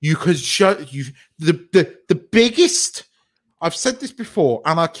 You could show the biggest. I've said this before,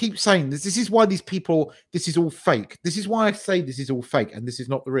 and I keep saying this. This is why these people. This is all fake. This is why I say this is all fake, and this is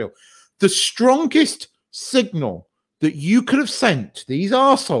not the real. The strongest signal that you could have sent to these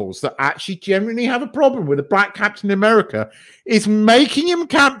arseholes that actually genuinely have a problem with a black Captain America is making him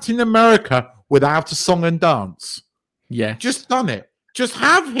Captain America without a song and dance. Yeah. Just done it. Just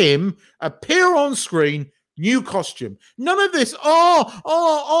have him appear on screen, new costume. None of this,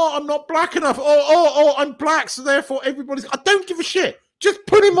 I'm not black enough. I'm black, so therefore everybody's... I don't give a shit. Just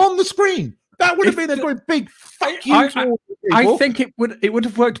put him on the screen. That would have been a very big fuck you. I think it would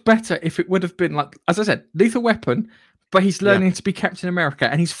have worked better if it would have been like, as I said, Lethal Weapon, but he's learning to be Captain America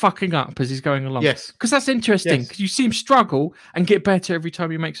and he's fucking up as he's going along. Yes. Because that's interesting. Because you see him struggle and get better every time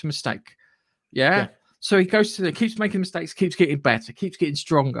he makes a mistake. Yeah. So he goes to keeps making mistakes, keeps getting better, keeps getting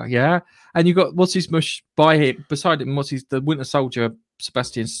stronger. Yeah. And you got what's his mush beside him, the Winter Soldier,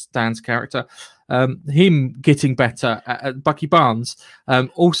 Sebastian Stan's character, him getting better at Bucky Barnes.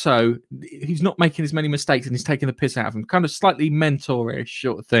 Also, he's not making as many mistakes and he's taking the piss out of him, kind of slightly mentor-ish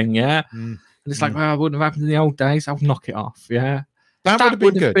sort of thing, yeah? And it's like, well, it wouldn't have happened in the old days. I'll knock it off, yeah? That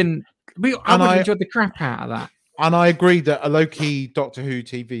would have been good. I would have enjoyed the crap out of that. And I agree that a Loki Doctor Who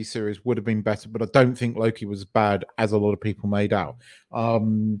TV series would have been better, but I don't think Loki was as bad as a lot of people made out.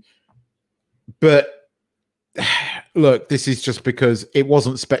 But look, this is just because it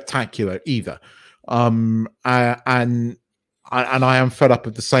wasn't spectacular either. And I am fed up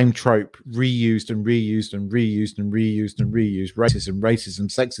of the same trope reused and reused and reused and reused and reused. Racism,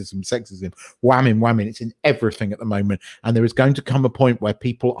 sexism, whamming. It's in everything at the moment. And there is going to come a point where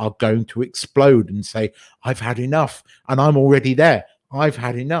people are going to explode and say, I've had enough. And I'm already there. I've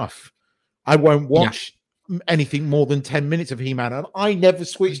had enough. I won't watch anything more than 10 minutes of He-Man, and I never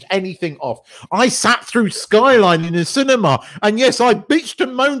switched anything off. I sat through Skyline in the cinema, and yes, I bitched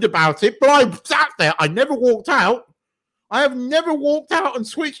and moaned about it, but I sat there. I never walked out. I have never walked out and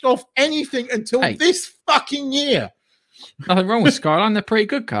switched off anything until this fucking year. Nothing wrong with Skyline. They're pretty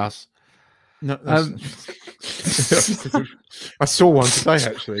good cars. No, I saw one today,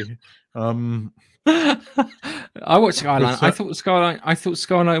 actually. I watched Skyline. I thought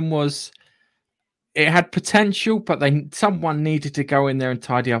Skyline was... It had potential, but someone needed to go in there and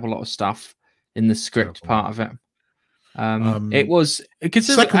tidy up a lot of stuff in the script part of it. It was... The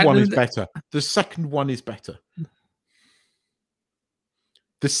second one is better. The second one is better.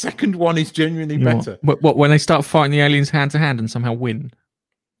 The second one is genuinely better. What, when they start fighting the aliens hand to hand and somehow win?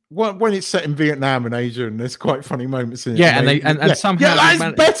 Well, when it's set in Vietnam and Asia, and there's quite funny moments in it. Yeah, and somehow... Yeah,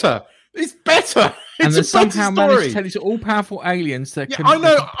 that's better! It's better! And they somehow managed to tell these all-powerful aliens that can... I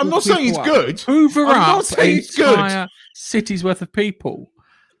know, I'm not saying it's good. Hoover up an entire city's worth of people.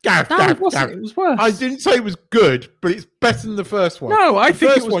 Gav. It was worse. I didn't say it was good, but it's better than the first one. No, I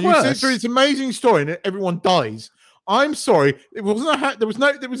think it was worse. You sit through this amazing story and everyone dies. I'm sorry, it wasn't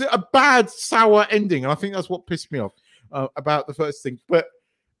there was a bad sour ending, and I think that's what pissed me off about the first thing. But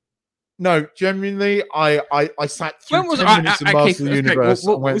no, genuinely, I sat through 10 minutes in Master of the Universe.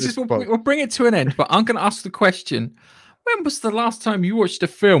 We'll bring it to an end, but I'm going to ask the question: when was the last time you watched a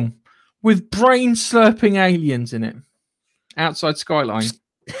film with brain slurping aliens in it outside Skyline?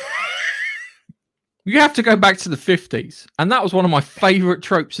 You have to go back to the 50s, and that was one of my favourite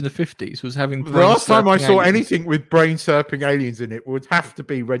tropes in the 50s. Was having the last time I saw anything with brain slurping aliens in it would have to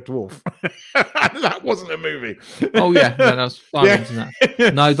be Red Dwarf. That wasn't a movie. Oh yeah, that was fun, isn't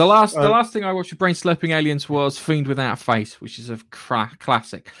it? No, the last thing I watched with brain slurping aliens was Fiend Without a Face, which is a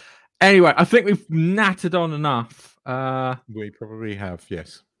classic. Anyway, I think we've nattered on enough. We probably have,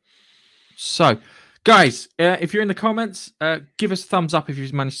 yes. So, guys, if you're in the comments, give us a thumbs up if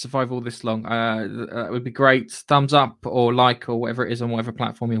you've managed to survive all this long. That would be great. Thumbs up or like or whatever it is on whatever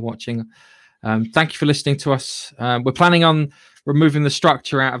platform you're watching. Thank you for listening to us. We're planning on removing the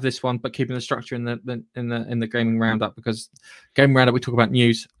structure out of this one, but keeping the structure in the gaming roundup, because gaming roundup we talk about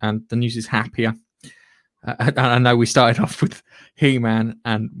news, and the news is happier. I know we started off with He-Man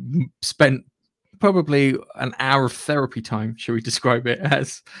and spent probably an hour of therapy time, shall we describe it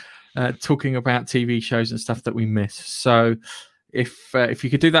as, talking about TV shows and stuff that we miss. So if you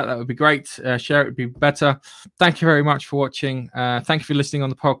could do that, that would be great. Share it would be better. Thank you very much for watching. Thank you for listening on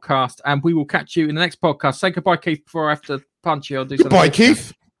the podcast, and we will catch you in the next podcast. Say goodbye, Keith, before I have to punch you or do something. Goodbye,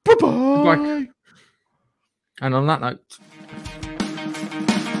 Keith. Bye-bye. And on that note...